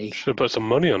 Exactly. Should have put some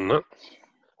money on that.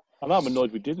 And I'm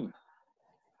annoyed we didn't.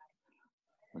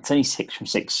 It's only 6 from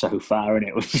 6 so far, and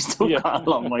we've still got a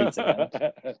long way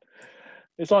to go.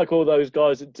 It's like all those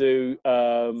guys that do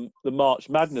the March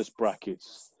Madness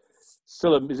brackets.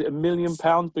 Still, is it £1 million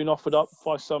being offered up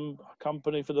by some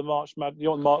company for the March Madness? You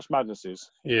know what March Madness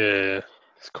is? Yeah,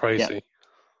 it's crazy.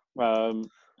 Yeah.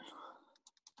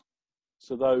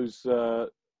 So those,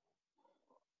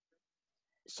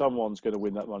 someone's going to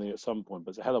win that money at some point, but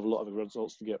it's a hell of a lot of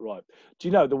results to get right. Do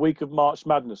you know the week of March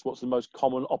Madness? What's the most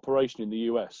common operation in the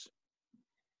US?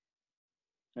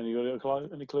 Any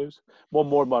clues? One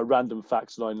more of my random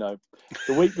facts that I know.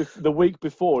 The week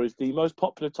before is the most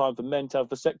popular time for men to have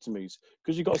vasectomies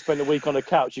because you've got to spend a week on a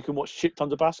couch. You can watch shit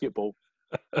tons of basketball.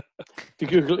 If you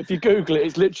Google it,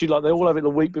 it's literally like they all have it the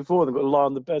week before. They've got to lie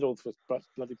on the bed all for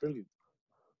bloody brilliant.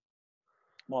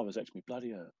 My vasectomy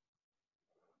bloody hurt.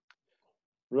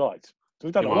 Right, so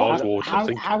we've done a lot.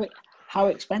 How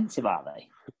expensive are they?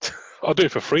 I'll do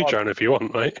it for free, Joan, if you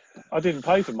want, mate. I didn't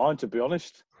pay for mine, to be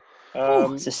honest.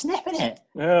 It's a snip, isn't it?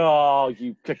 Oh,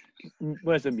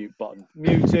 where's the mute button?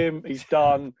 Mute him. He's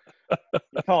done.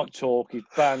 He can't talk. He's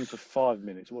banned for 5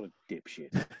 minutes. What a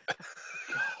dipshit.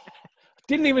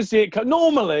 Didn't even see it come.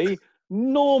 Normally,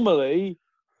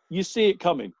 you see it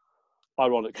coming.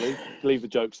 Ironically, leave the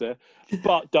jokes there.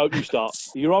 But don't you start.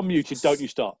 You're unmuted. Don't you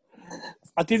start.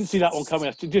 I didn't see that one coming.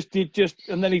 I just,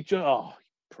 and then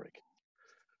prick.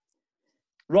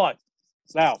 Right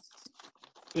now.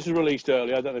 This was released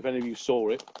earlier. I don't know if any of you saw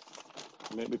it.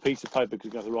 I mean, with a piece of paper because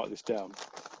I'm going to write this down.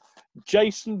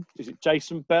 Jason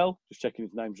Bell? Just checking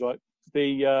his name's right.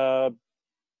 The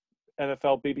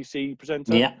NFL BBC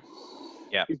presenter. Yeah.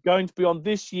 Is going to be on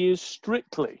this year's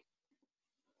Strictly.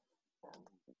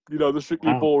 You know, the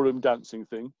Strictly ballroom dancing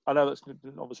thing. I know that's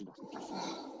obviously not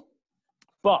interesting.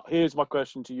 But here's my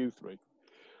question to you three.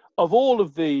 Of all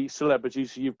of the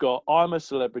celebrities, you've got I'm a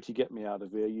Celebrity, Get Me Out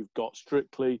of Here. You've got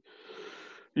Strictly.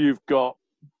 You've got,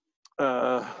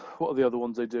 what are the other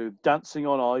ones they do? Dancing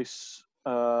on Ice.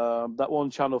 That one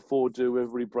Channel 4 do where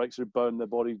everybody breaks their bone in their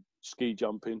body, ski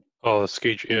jumping. Oh, the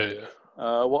ski, yeah.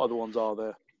 What other ones are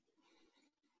there?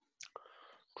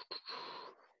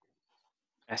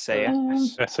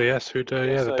 SAS. SAS, who do,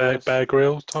 the SAS. Bear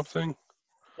Grylls type thing.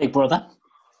 Big Brother.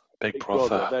 Big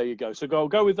Brother. There you go. So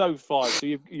go with those five. So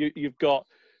you've got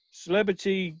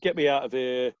Celebrity, Get Me Out of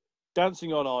Here,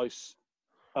 Dancing on Ice,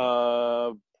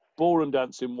 Ballroom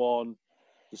Dancing one,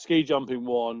 the ski jumping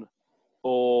one,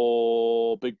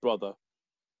 or Big Brother.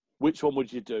 Which one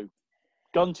would you do?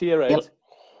 Gun to your head.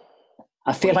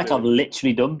 I feel like I've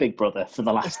literally done Big Brother for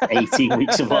the last 18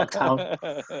 weeks of lockdown.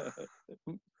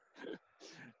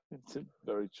 It's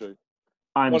very true.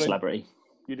 I'm a Celebrity.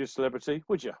 You do Celebrity,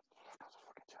 would you?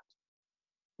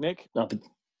 Nick?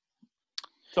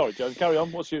 Sorry, Joan, carry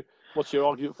on. What's your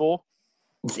argument for?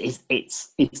 It's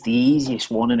the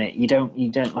easiest one, isn't it? You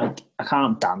don't like. I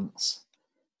can't dance.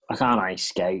 I can't ice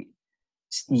skate.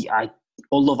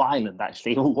 Or Love Island,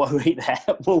 actually. Oh, whoa, right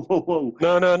there. Whoa.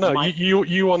 No.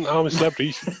 You want I'm a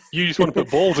Celebrity. You just want to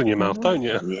put balls in your mouth, don't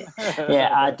you?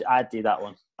 Yeah, I'd do that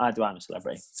one. I'd do I'm a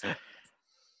Celebrity.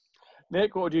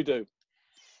 Nick, what would you do?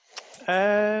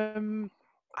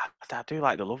 I do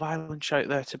like the Love Island show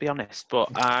there, to be honest, but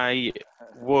I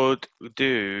would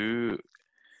do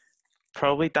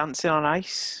probably Dancing on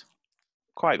Ice.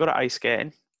 Quite good at ice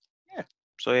skating. Yeah.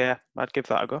 So yeah, I'd give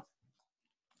that a go.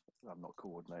 I'm not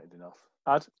coordinated enough.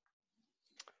 Ad?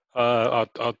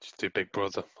 I'd just do Big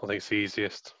Brother. I think it's the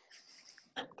easiest.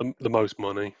 The most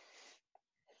money.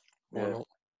 Why not?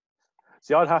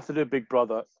 See, I'd have to do Big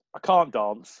Brother. I can't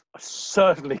dance. I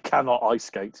certainly cannot ice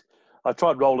skate. I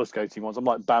tried roller skating once. I'm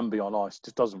like Bambi on ice. It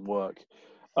just doesn't work.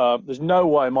 There's no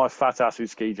way my fat ass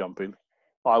is ski jumping.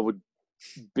 I would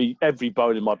be, every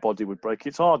bone in my body would break.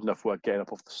 It's hard enough work getting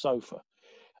up off the sofa.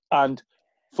 And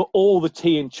for all the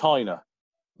tea in China,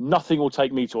 nothing will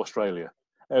take me to Australia.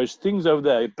 There's things over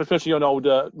there, especially on old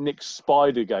Nick's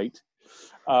Spidergate.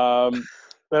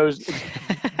 There's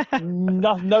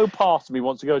no part of me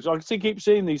wants to go. So I can keep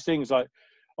seeing these things like,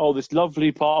 oh, this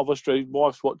lovely part of Australia.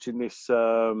 Wife's watching this,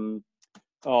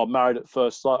 Married at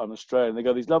First Sight on Australia. And they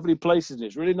go, these lovely places, and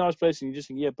it's really nice place. And you just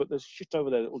think, yeah, but there's shit over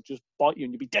there that will just bite you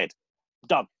and you'll be dead.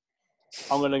 Done.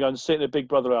 I'm going to go and sit in a Big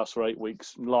Brother house for 8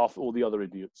 weeks and laugh at all the other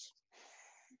idiots,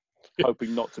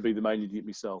 hoping not to be the main idiot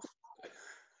myself.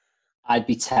 I'd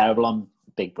be terrible on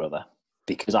Big Brother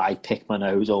because I pick my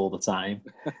nose all the time.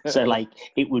 So, like,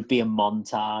 it would be a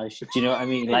montage. Do you know what I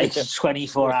mean? Like,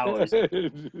 24 hours.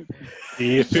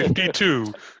 Year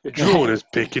 52, John is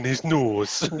picking his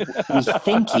nose. We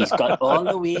think he's got all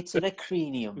the way to the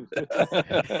cranium.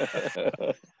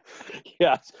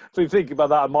 Yeah, so you think about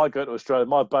that, I might go to Australia.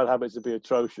 My bad habits would be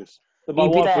atrocious. My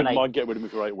You'd be wife there, wouldn't like- mind getting rid of me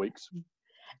for 8 weeks.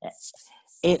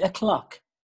 8 o'clock.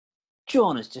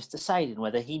 John has just decided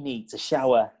whether he needs a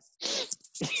shower.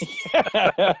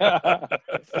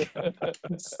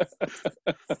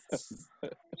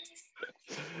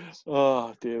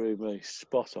 Oh, dearie me.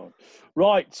 Spot on.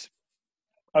 Right.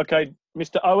 Okay,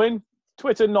 Mr. Owen,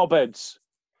 Twitter knobheads.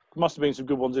 Must have been some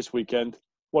good ones this weekend.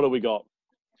 What have we got?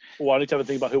 Oh, I need to have a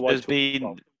think about who I There's tweeted been...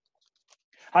 from.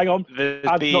 Hang on.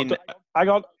 Hang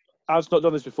on. Ad's not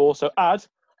done this before. So, Ad,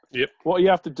 Yep. What you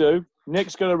have to do,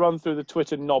 Nick's going to run through the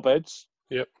Twitter knobheads.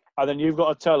 Yep. And then you've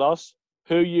got to tell us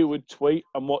who you would tweet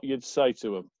and what you'd say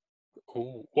to them.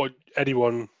 Ooh, what,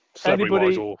 anyone,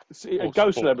 celebrity-wise or go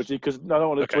sports? celebrity, because I don't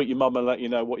want to Okay. tweet your mum and let you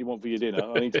know what you want for your dinner.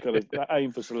 I need to kind of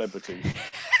aim for celebrities.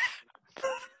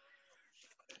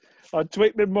 I'd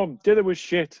tweet my mum, dinner was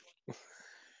shit.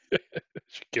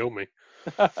 She'd kill me.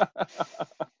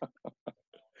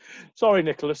 Sorry,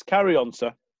 Nicholas. Carry on,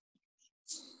 sir.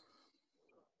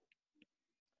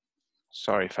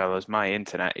 Sorry, fellas. My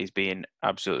internet is being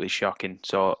absolutely shocking,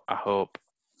 so I hope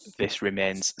this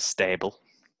remains stable.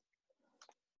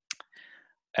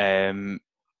 But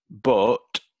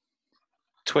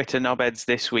Twitter knobheads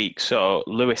this week. So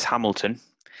Lewis Hamilton,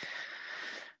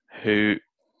 who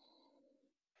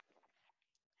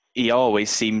he always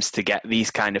seems to get these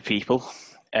kind of people.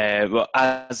 Well,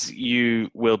 as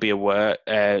you will be aware,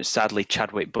 sadly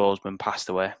Chadwick Boseman passed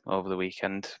away over the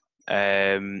weekend.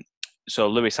 So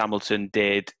Lewis Hamilton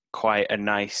did quite a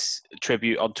nice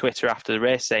tribute on Twitter after the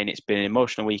race, saying it's been an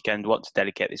emotional weekend. Want to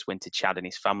dedicate this win to Chad and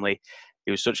his family.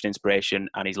 He was such an inspiration,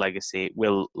 and his legacy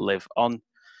will live on.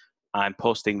 I'm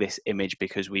posting this image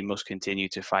because we must continue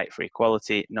to fight for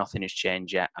equality. Nothing has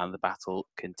changed yet, and the battle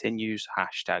continues.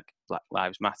 Hashtag Black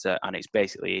Lives Matter. And it's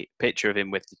basically a picture of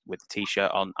him with the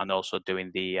T-shirt on, and also doing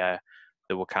the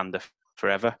Wakanda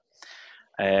Forever.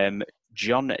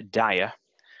 John Dyer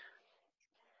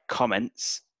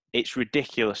comments, "It's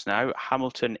ridiculous now.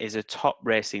 Hamilton is a top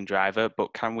racing driver,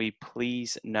 but can we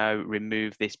please now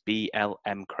remove this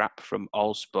BLM crap from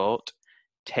all sport?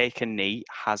 Take a knee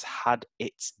has had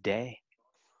its day."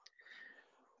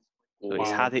 So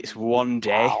it's had its one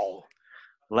day. Wow.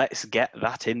 Let's get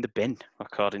that in the bin,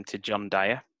 according to John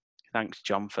Dyer. Thanks,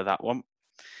 John, for that one.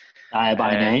 Dyer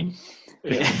by name.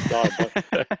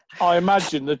 Yeah, I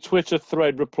imagine the Twitter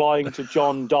thread replying to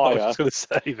John I Dyer was going to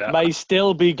say that. may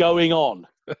still be going on.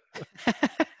 Do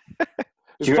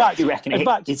you reckon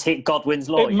it's hit Godwin's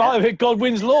law? It might have hit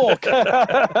Godwin's law.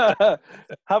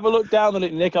 Have a look down on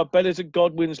it, Nick. I bet it's at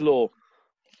Godwin's law.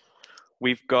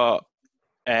 We've got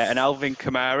an Alvin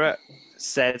Kamara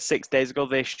said 6 days ago,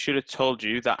 "They should have told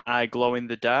you that I glow in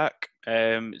the dark."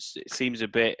 It seems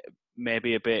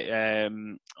maybe a bit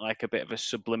like a bit of a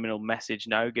subliminal message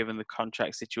now, given the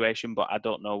contract situation, but I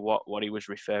don't know what he was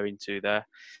referring to there.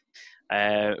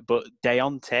 But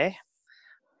Deontay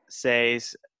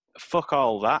says, "Fuck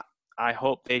all that. I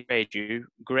hope they trade you.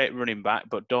 Great running back,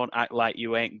 but don't act like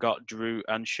you ain't got Drew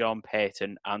and Sean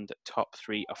Payton and top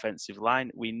 3 offensive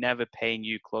line. We never paying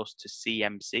you close to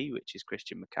CMC," which is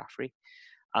Christian McCaffrey.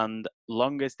 "And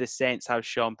long as the Saints have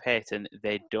Sean Payton,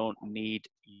 they don't need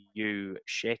you."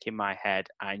 Shaking my head.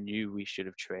 I knew we should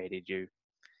have traded you.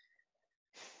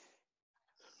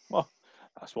 Well,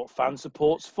 that's what fan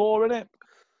support's for, isn't it?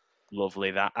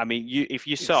 Lovely that. I mean, if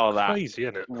you saw that, crazy,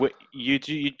 isn't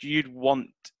it? you'd want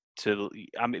to.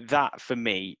 I mean, that for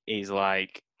me is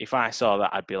like, if I saw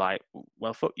that, I'd be like,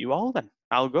 well, fuck you all then.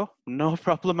 I'll go. No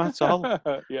problem at all.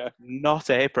 Yeah. Not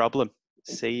a problem.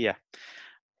 See ya.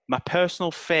 My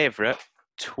personal favourite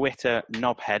Twitter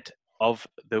knobhead of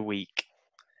the week.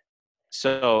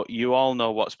 So you all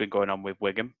know what's been going on with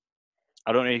Wigan.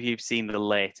 I don't know if you've seen the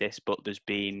latest, but there's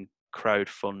been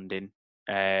crowdfunding,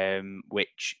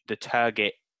 which the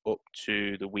target up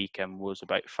to the weekend was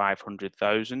about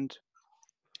 500,000.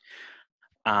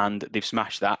 And they've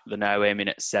smashed that. They're now aiming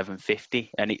at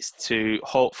 750. And it's to,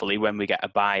 hopefully, when we get a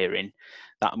buyer in,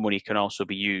 that money can also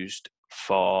be used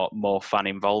for more fan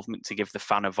involvement, to give the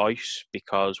fan a voice,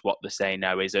 because what they're saying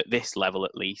now is, at this level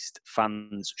at least,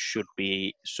 fans should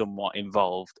be somewhat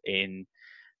involved in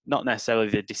not necessarily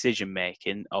the decision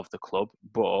making of the club,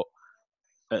 but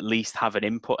at least have an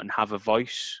input and have a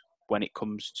voice when it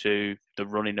comes to the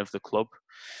running of the club.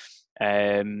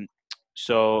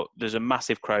 So there's a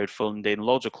massive crowdfunding.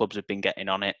 Loads of clubs have been getting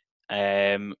on it.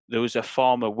 There was a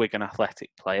former Wigan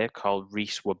Athletic player called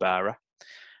Reece Wabara,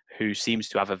 who seems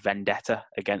to have a vendetta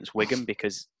against Wigan,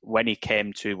 because when he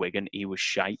came to Wigan, he was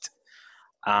shite.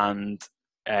 And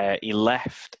he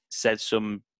left, said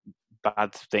some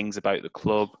bad things about the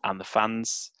club and the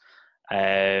fans.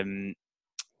 And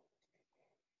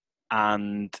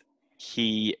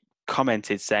he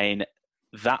commented saying,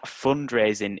 "That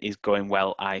fundraising is going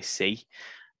well, I see."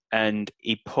 And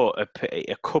he put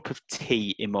a cup of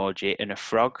tea emoji and a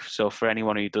frog. So for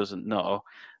anyone who doesn't know,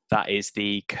 that is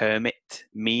the Kermit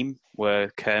meme, where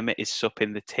Kermit is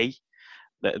supping the tea.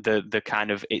 The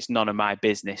kind of, it's none of my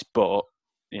business, but,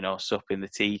 you know, supping the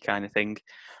tea kind of thing.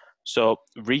 So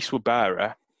Reece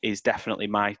Wabara is definitely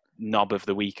my knob of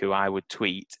the week, who I would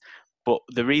tweet. But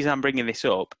the reason I'm bringing this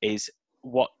up is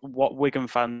what Wigan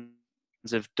fans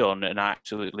have done, and I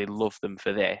absolutely love them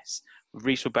for this.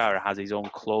 Reece Wabara has his own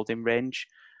clothing range.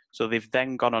 So they've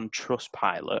then gone on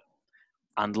Trustpilot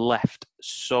and left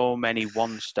so many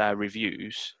 1-star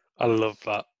reviews. I love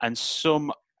that. And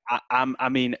some, I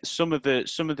mean, some of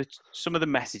the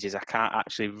messages I can't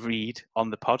actually read on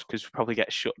the pod because we probably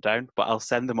get shut down. But I'll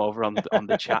send them over on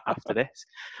the chat after this.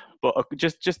 But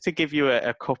just to give you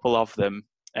a couple of them,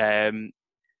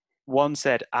 one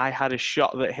said, "I had a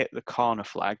shot that hit the corner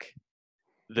flag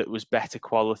that was better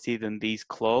quality than these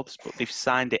clothes, but they've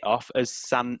signed it off as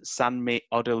Sanmi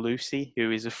Odalusi,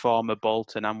 who is a former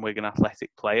Bolton and Wigan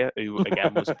Athletic player, who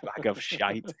again was a bag of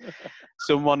shite.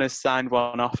 Someone has signed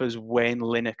one off as Wayne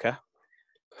Lineker.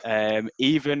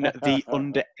 Even the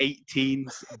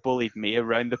under-18s bullied me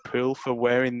around the pool for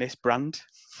wearing this brand."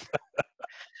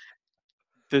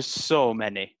 There's so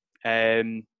many.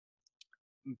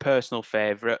 Personal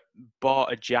favourite,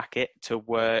 bought a jacket to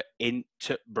wear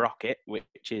into Brocket,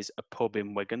 which is a pub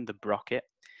in Wigan, the Brocket.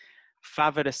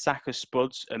 Fathered a sack of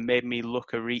spuds and made me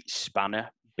look a reach spanner.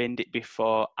 Binned it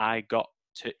before I got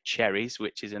to Cherries,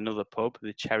 which is another pub,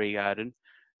 the Cherry Garden.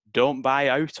 Don't buy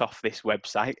out off this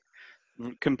website.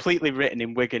 Completely written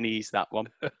in Wiganese, that one.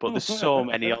 But there's so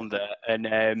many on there. And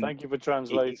Thank you for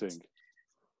translating.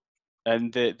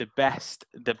 And the best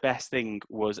thing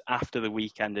was after the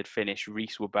weekend had finished,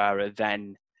 Reese Wabara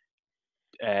then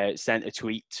sent a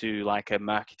tweet to like a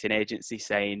marketing agency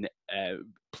saying,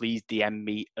 please DM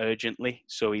me urgently.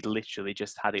 So he literally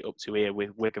just had it up to here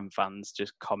with Wigan fans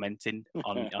just commenting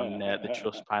on the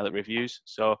Trustpilot reviews.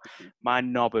 So my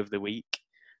knob of the week,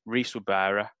 Reese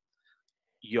Wabara,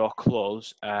 your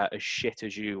clothes are as shit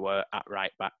as you were at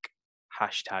right back.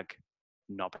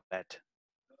 #knobhead.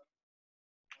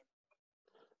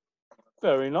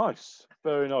 Very nice.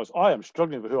 Very nice. I am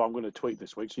struggling with who I'm going to tweet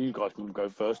this week, so you guys can go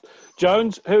first.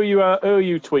 Jones, who are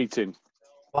you tweeting?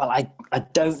 Well, I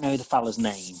don't know the fella's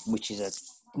name, which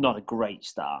is not a great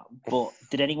start. But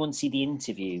did anyone see the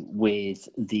interview with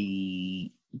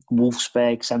the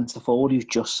Wolfsburg centre forward who's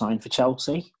just signed for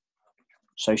Chelsea?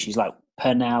 So she's like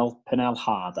Pernell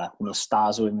Harder, one of the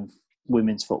stars of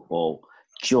women's football,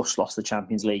 just lost the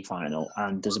Champions League final,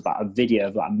 and there's about a video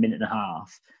of about a minute and a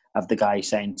half of the guy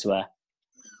saying to her,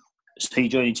 "So you're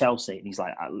joining Chelsea?" And he's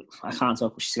like, I can't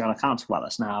talk. She's going, "I can't talk about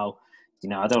this now.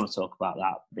 I don't want to talk about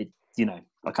that.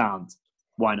 I can't.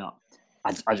 Why not?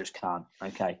 I just can't.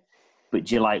 Okay. But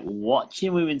do you like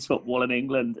watching women's football in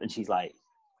England?" And she's like,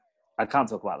 "I can't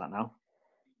talk about that now.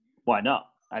 Why not?"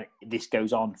 And this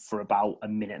goes on for about a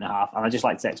minute and a half. And I just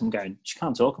like to text him going, "She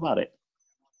can't talk about it."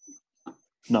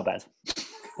 Not bad.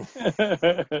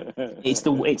 It's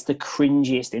the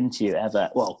cringiest interview ever.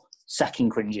 Well,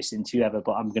 second cringiest interview ever,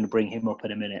 but I'm going to bring him up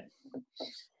in a minute.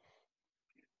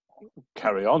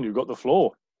 Carry on. You've got the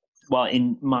floor. Well,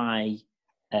 in my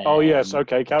oh yes,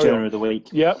 okay, carry Journal on. of the week.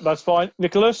 Yeah, that's fine.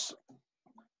 Nicholas,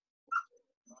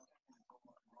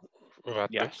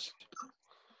 Yes.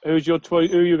 who's your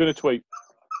tweet? Who are you going to tweet?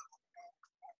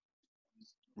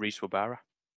 Reese Wabara.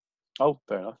 Oh,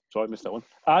 fair enough. Sorry, I missed that one.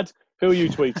 Ad, who are you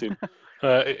tweeting?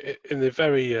 In the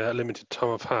very limited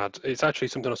time I've had, it's actually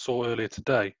something I saw earlier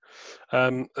today,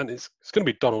 and it's going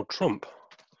to be Donald Trump.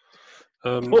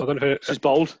 I don't know This is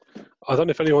bold. I don't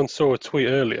know if anyone saw a tweet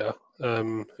earlier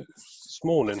this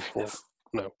morning,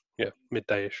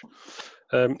 midday-ish.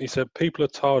 He said people are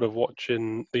tired of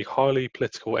watching the highly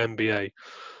political NBA.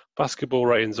 Basketball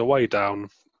ratings are way down,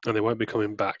 and they won't be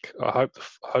coming back. I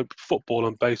hope football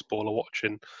and baseball are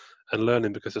watching and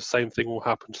learning, because the same thing will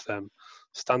happen to them.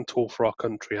 Stand tall for our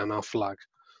country and our flag.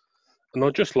 And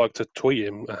I'd just like to tweet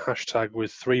him a hashtag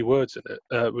with 3 words in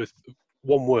it, with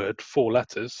one word, 4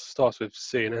 letters, starts with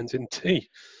C and ends in T.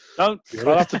 No,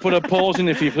 I'll have to put a pause in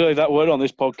if you play that word on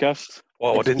this podcast.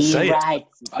 Well, I didn't say right.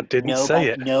 it. I didn't say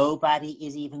it. Nobody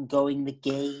is even going the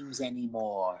games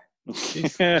anymore.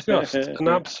 He's just an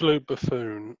absolute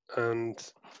buffoon, and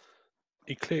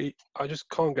he clearly, I just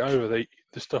can't get over the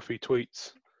stuff he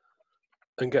tweets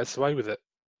and gets away with it.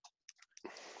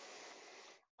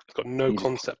 He's got no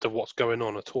concept of what's going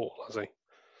on at all, has he?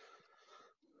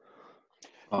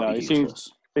 No, he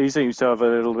seems to have a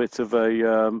little bit of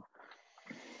a...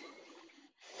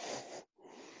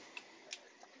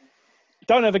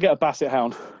 Don't ever get a basset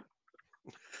hound.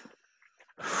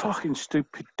 Fucking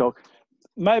stupid dog.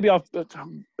 Maybe I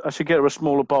should get her a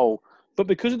smaller bowl. But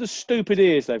because of the stupid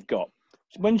ears they've got,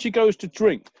 when she goes to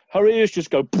drink, her ears just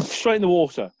go straight in the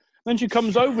water. Then she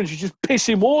comes over and she's just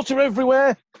pissing water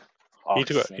everywhere. You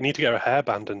need to get her a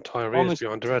hairband and tie her ears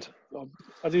behind her head.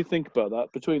 I do think about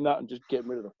that. Between that and just getting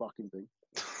rid of the fucking thing.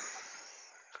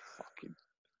 Fucking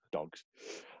dogs.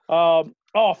 I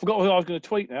forgot what I was going to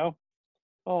tweet now.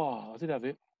 Oh, I did have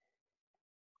it.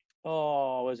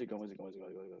 Oh, where's it gone?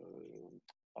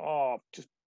 Oh,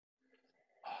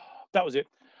 that was it.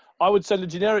 I would send a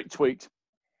generic tweet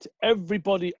to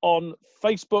everybody on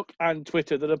Facebook and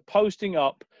Twitter that are posting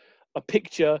up a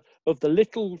picture of the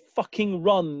little fucking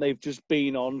run they've just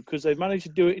been on because they've managed to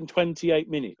do it in 28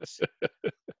 minutes.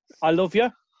 I love you.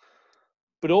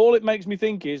 But all it makes me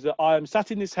think is that I am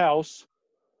sat in this house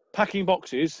packing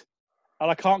boxes and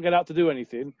I can't get out to do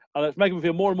anything, and it's making me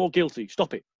feel more and more guilty.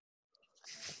 Stop it.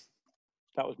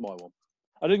 That was my one.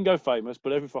 I didn't go famous,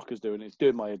 but every fucker's doing it. It's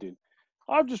doing my head in.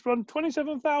 I've just run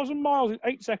 27,000 miles in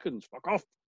 8 seconds. Fuck off.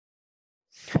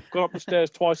 I've gone up the stairs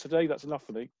twice a day. That's enough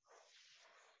for me.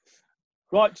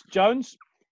 Right, Jones,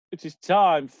 it is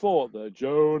time for the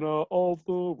Jonah of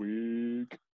the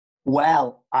Week.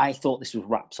 Well, I thought this was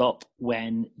wrapped up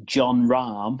when John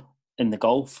Rahm in the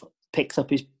golf picked up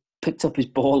his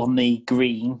ball on the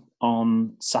green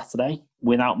on Saturday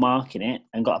without marking it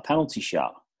and got a penalty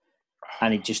shot.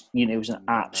 And it just, it was an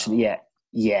absolute,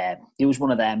 it was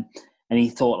one of them. And he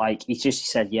thought, like, he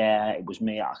said, yeah, it was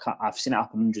me. I've seen it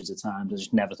happen hundreds of times. I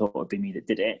just never thought it would be me that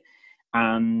did it.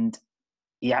 And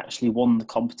he actually won the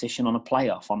competition on a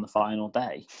playoff on the final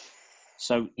day.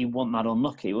 So he wasn't that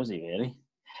unlucky, was he, really?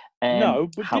 No,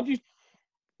 but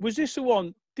was this the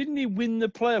one? Didn't he win the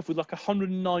playoff with like a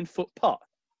 109-foot putt?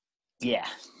 Yeah.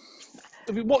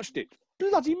 Have you watched it?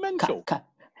 Bloody mental.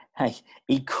 Hey,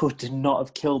 he could not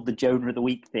have killed the Jonah of the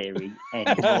Week theory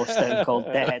any more Stone Cold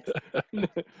Dead.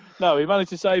 No, he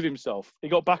managed to save himself. He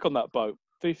got back on that boat.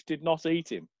 Fish did not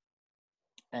eat him.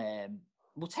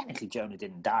 Well, technically, Jonah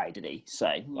didn't die, did he? So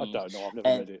I don't know. I've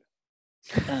never read it.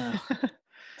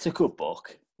 It's a good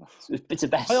book. It's a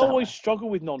bestseller. I always struggle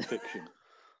with non-fiction.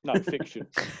 No, fiction.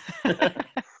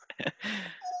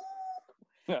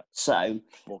 So,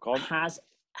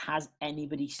 has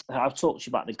anybody... I've talked to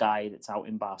you about the guy that's out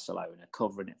in Barcelona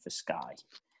covering it for Sky,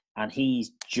 and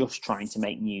he's just trying to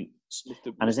make news.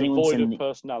 And has anyone void seen of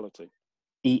personality?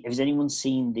 Has anyone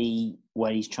seen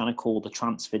where he's trying to call the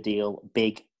transfer deal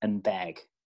big and beg?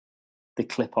 The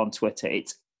clip on Twitter.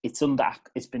 It's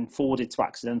been forwarded to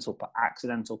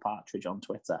accidental Partridge on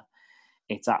Twitter.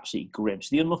 It's absolutely grim.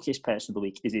 So the unluckiest person of the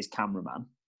week is his cameraman,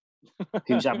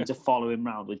 who's having to follow him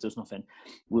around, which does nothing.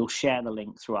 We'll share the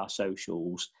link through our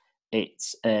socials. I'll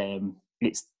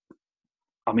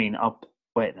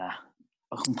wait there.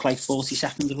 I can play 40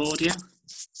 seconds of audio.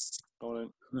 Go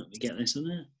on. Let me get this in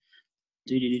there.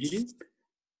 Do.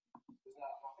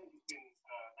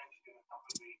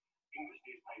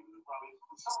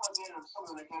 Some idea of some of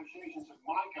the negotiations that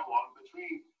might go on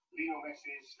between Lionel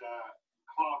Messi's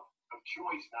club of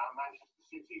choice now, Manchester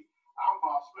City, and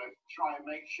Barcelona to try and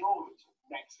make sure that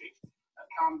Mexit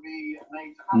can be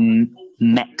made to happen.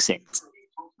 Mexit.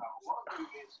 One of them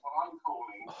is what I'm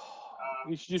calling.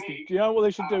 You should you know what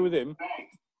they should do with him?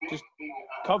 Just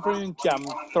cover him in jam,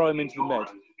 throw him into the med.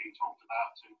 Being talked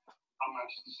about from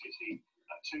Manchester City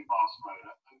to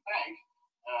Barcelona, and Beg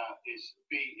is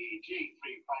BEG,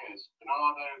 3 players: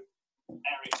 Bernardo,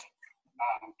 Eric,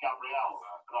 and Gabriel.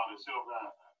 Bernardo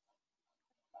Silva,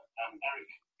 Eric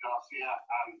Garcia,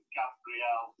 and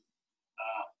Gabriel.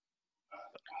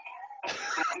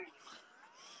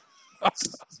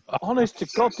 Honest to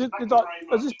God,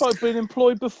 has this bloke been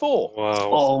employed before? Wow.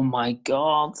 Oh my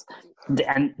God.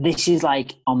 And this is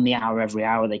like on the hour, every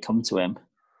hour they come to him.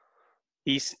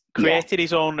 He's created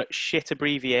his own shit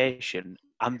abbreviation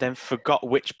and then forgot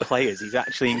which players he's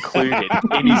actually included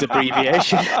in his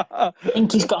abbreviation. I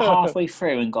think he's got halfway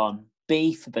through and gone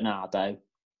B for Bernardo,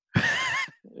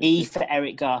 E for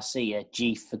Eric Garcia,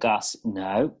 G for Garcia.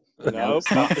 No, not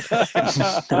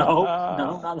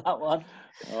that one.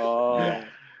 Oh,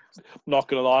 not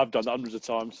gonna lie, I've done that hundreds of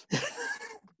times.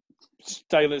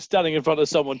 Standing in front of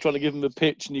someone trying to give them the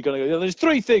pitch, and you're going to go, there's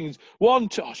 3 things. One,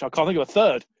 gosh, I can't think of a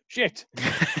third. Shit.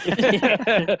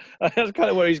 That's kind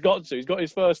of where he's got to. He's got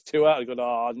his first 2 out. He's gone,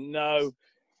 oh, no.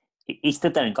 He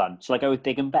stood there and gone, shall I go with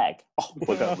Big and Beg? Oh,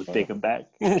 we're going with Big and Beg.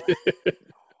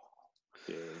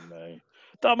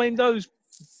 I mean,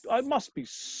 it must be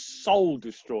soul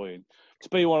destroying to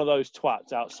be one of those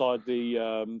twats outside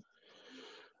the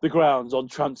grounds on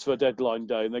transfer deadline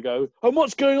day, and they go, and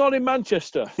what's going on in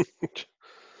Manchester?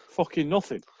 Fucking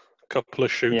nothing. A couple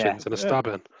of shootings and a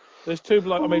stabbing. There's 2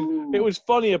 blokes. I mean, it was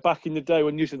funnier back in the day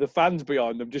when you said the fans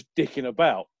behind them just dicking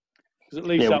about, because at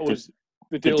least that was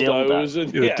the dildos.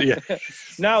 And,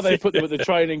 now they put them at the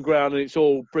training ground and it's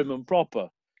all prim and proper.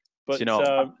 But do you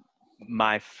know,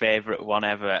 my favourite one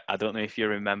ever, I don't know if you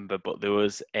remember, but it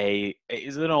was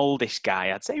an oldish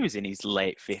guy. I'd say he was in his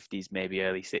late 50s, maybe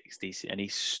early 60s, and he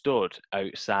stood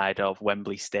outside of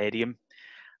Wembley Stadium.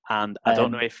 And I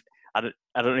don't know if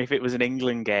it was an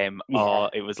England game or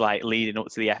it was like leading up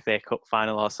to the FA Cup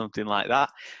final or something like that.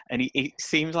 And it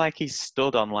seems like he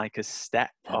stood on like a step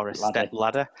or a step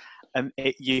ladder, and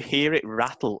you hear it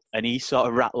rattle, and he sort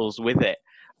of rattles with it.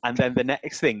 And then the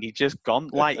next thing, he just gone,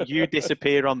 like you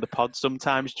disappear on the pod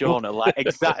sometimes, Jonah, like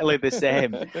exactly the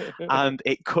same. And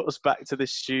it cuts back to the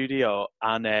studio,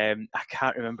 and I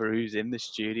can't remember who's in the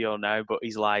studio now, but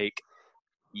he's like,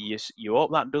 you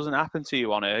hope that doesn't happen to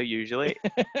you on air usually.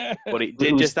 But it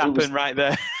did just happen right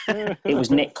there. It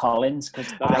was Nick Collins,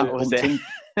 because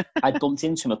I bumped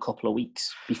into him a couple of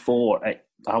weeks before.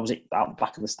 I was out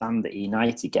back of the stand at the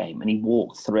United game, and he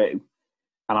walked through.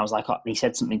 And I was like, he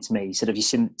said something to me. He said, have you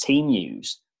seen team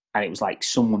news? And it was like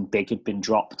someone big had been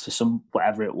dropped for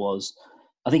whatever it was.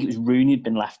 I think it was Rooney had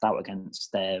been left out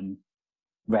against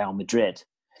Real Madrid.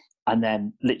 And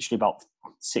then literally about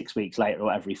 6 weeks later or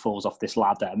whatever, he falls off this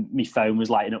ladder. And my phone was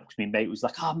lighting up because my mate was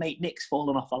like, oh, mate, Nick's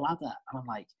fallen off a ladder. And I'm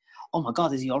like, oh my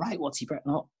God, is he all right? What's he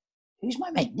breaking up? who's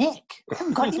my mate Nick? I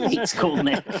haven't got any mates called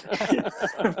Nick.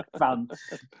 found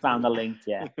the link,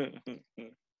 yeah.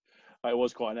 It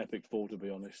was quite an epic fall, to be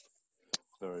honest.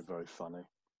 Very, very funny.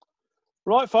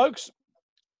 Right, folks.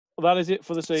 Well, that is it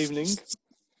for this evening.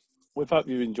 We hope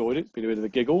you've enjoyed it. It's been a bit of a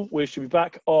giggle. We should be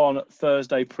back on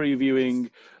Thursday previewing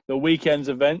the weekend's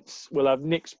events. We'll have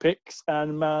Nick's picks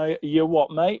and my "You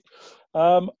What, Mate."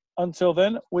 Until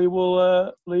then, we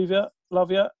will leave you.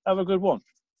 Love you. Have a good one.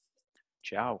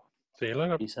 Ciao. See you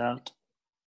later. Peace out.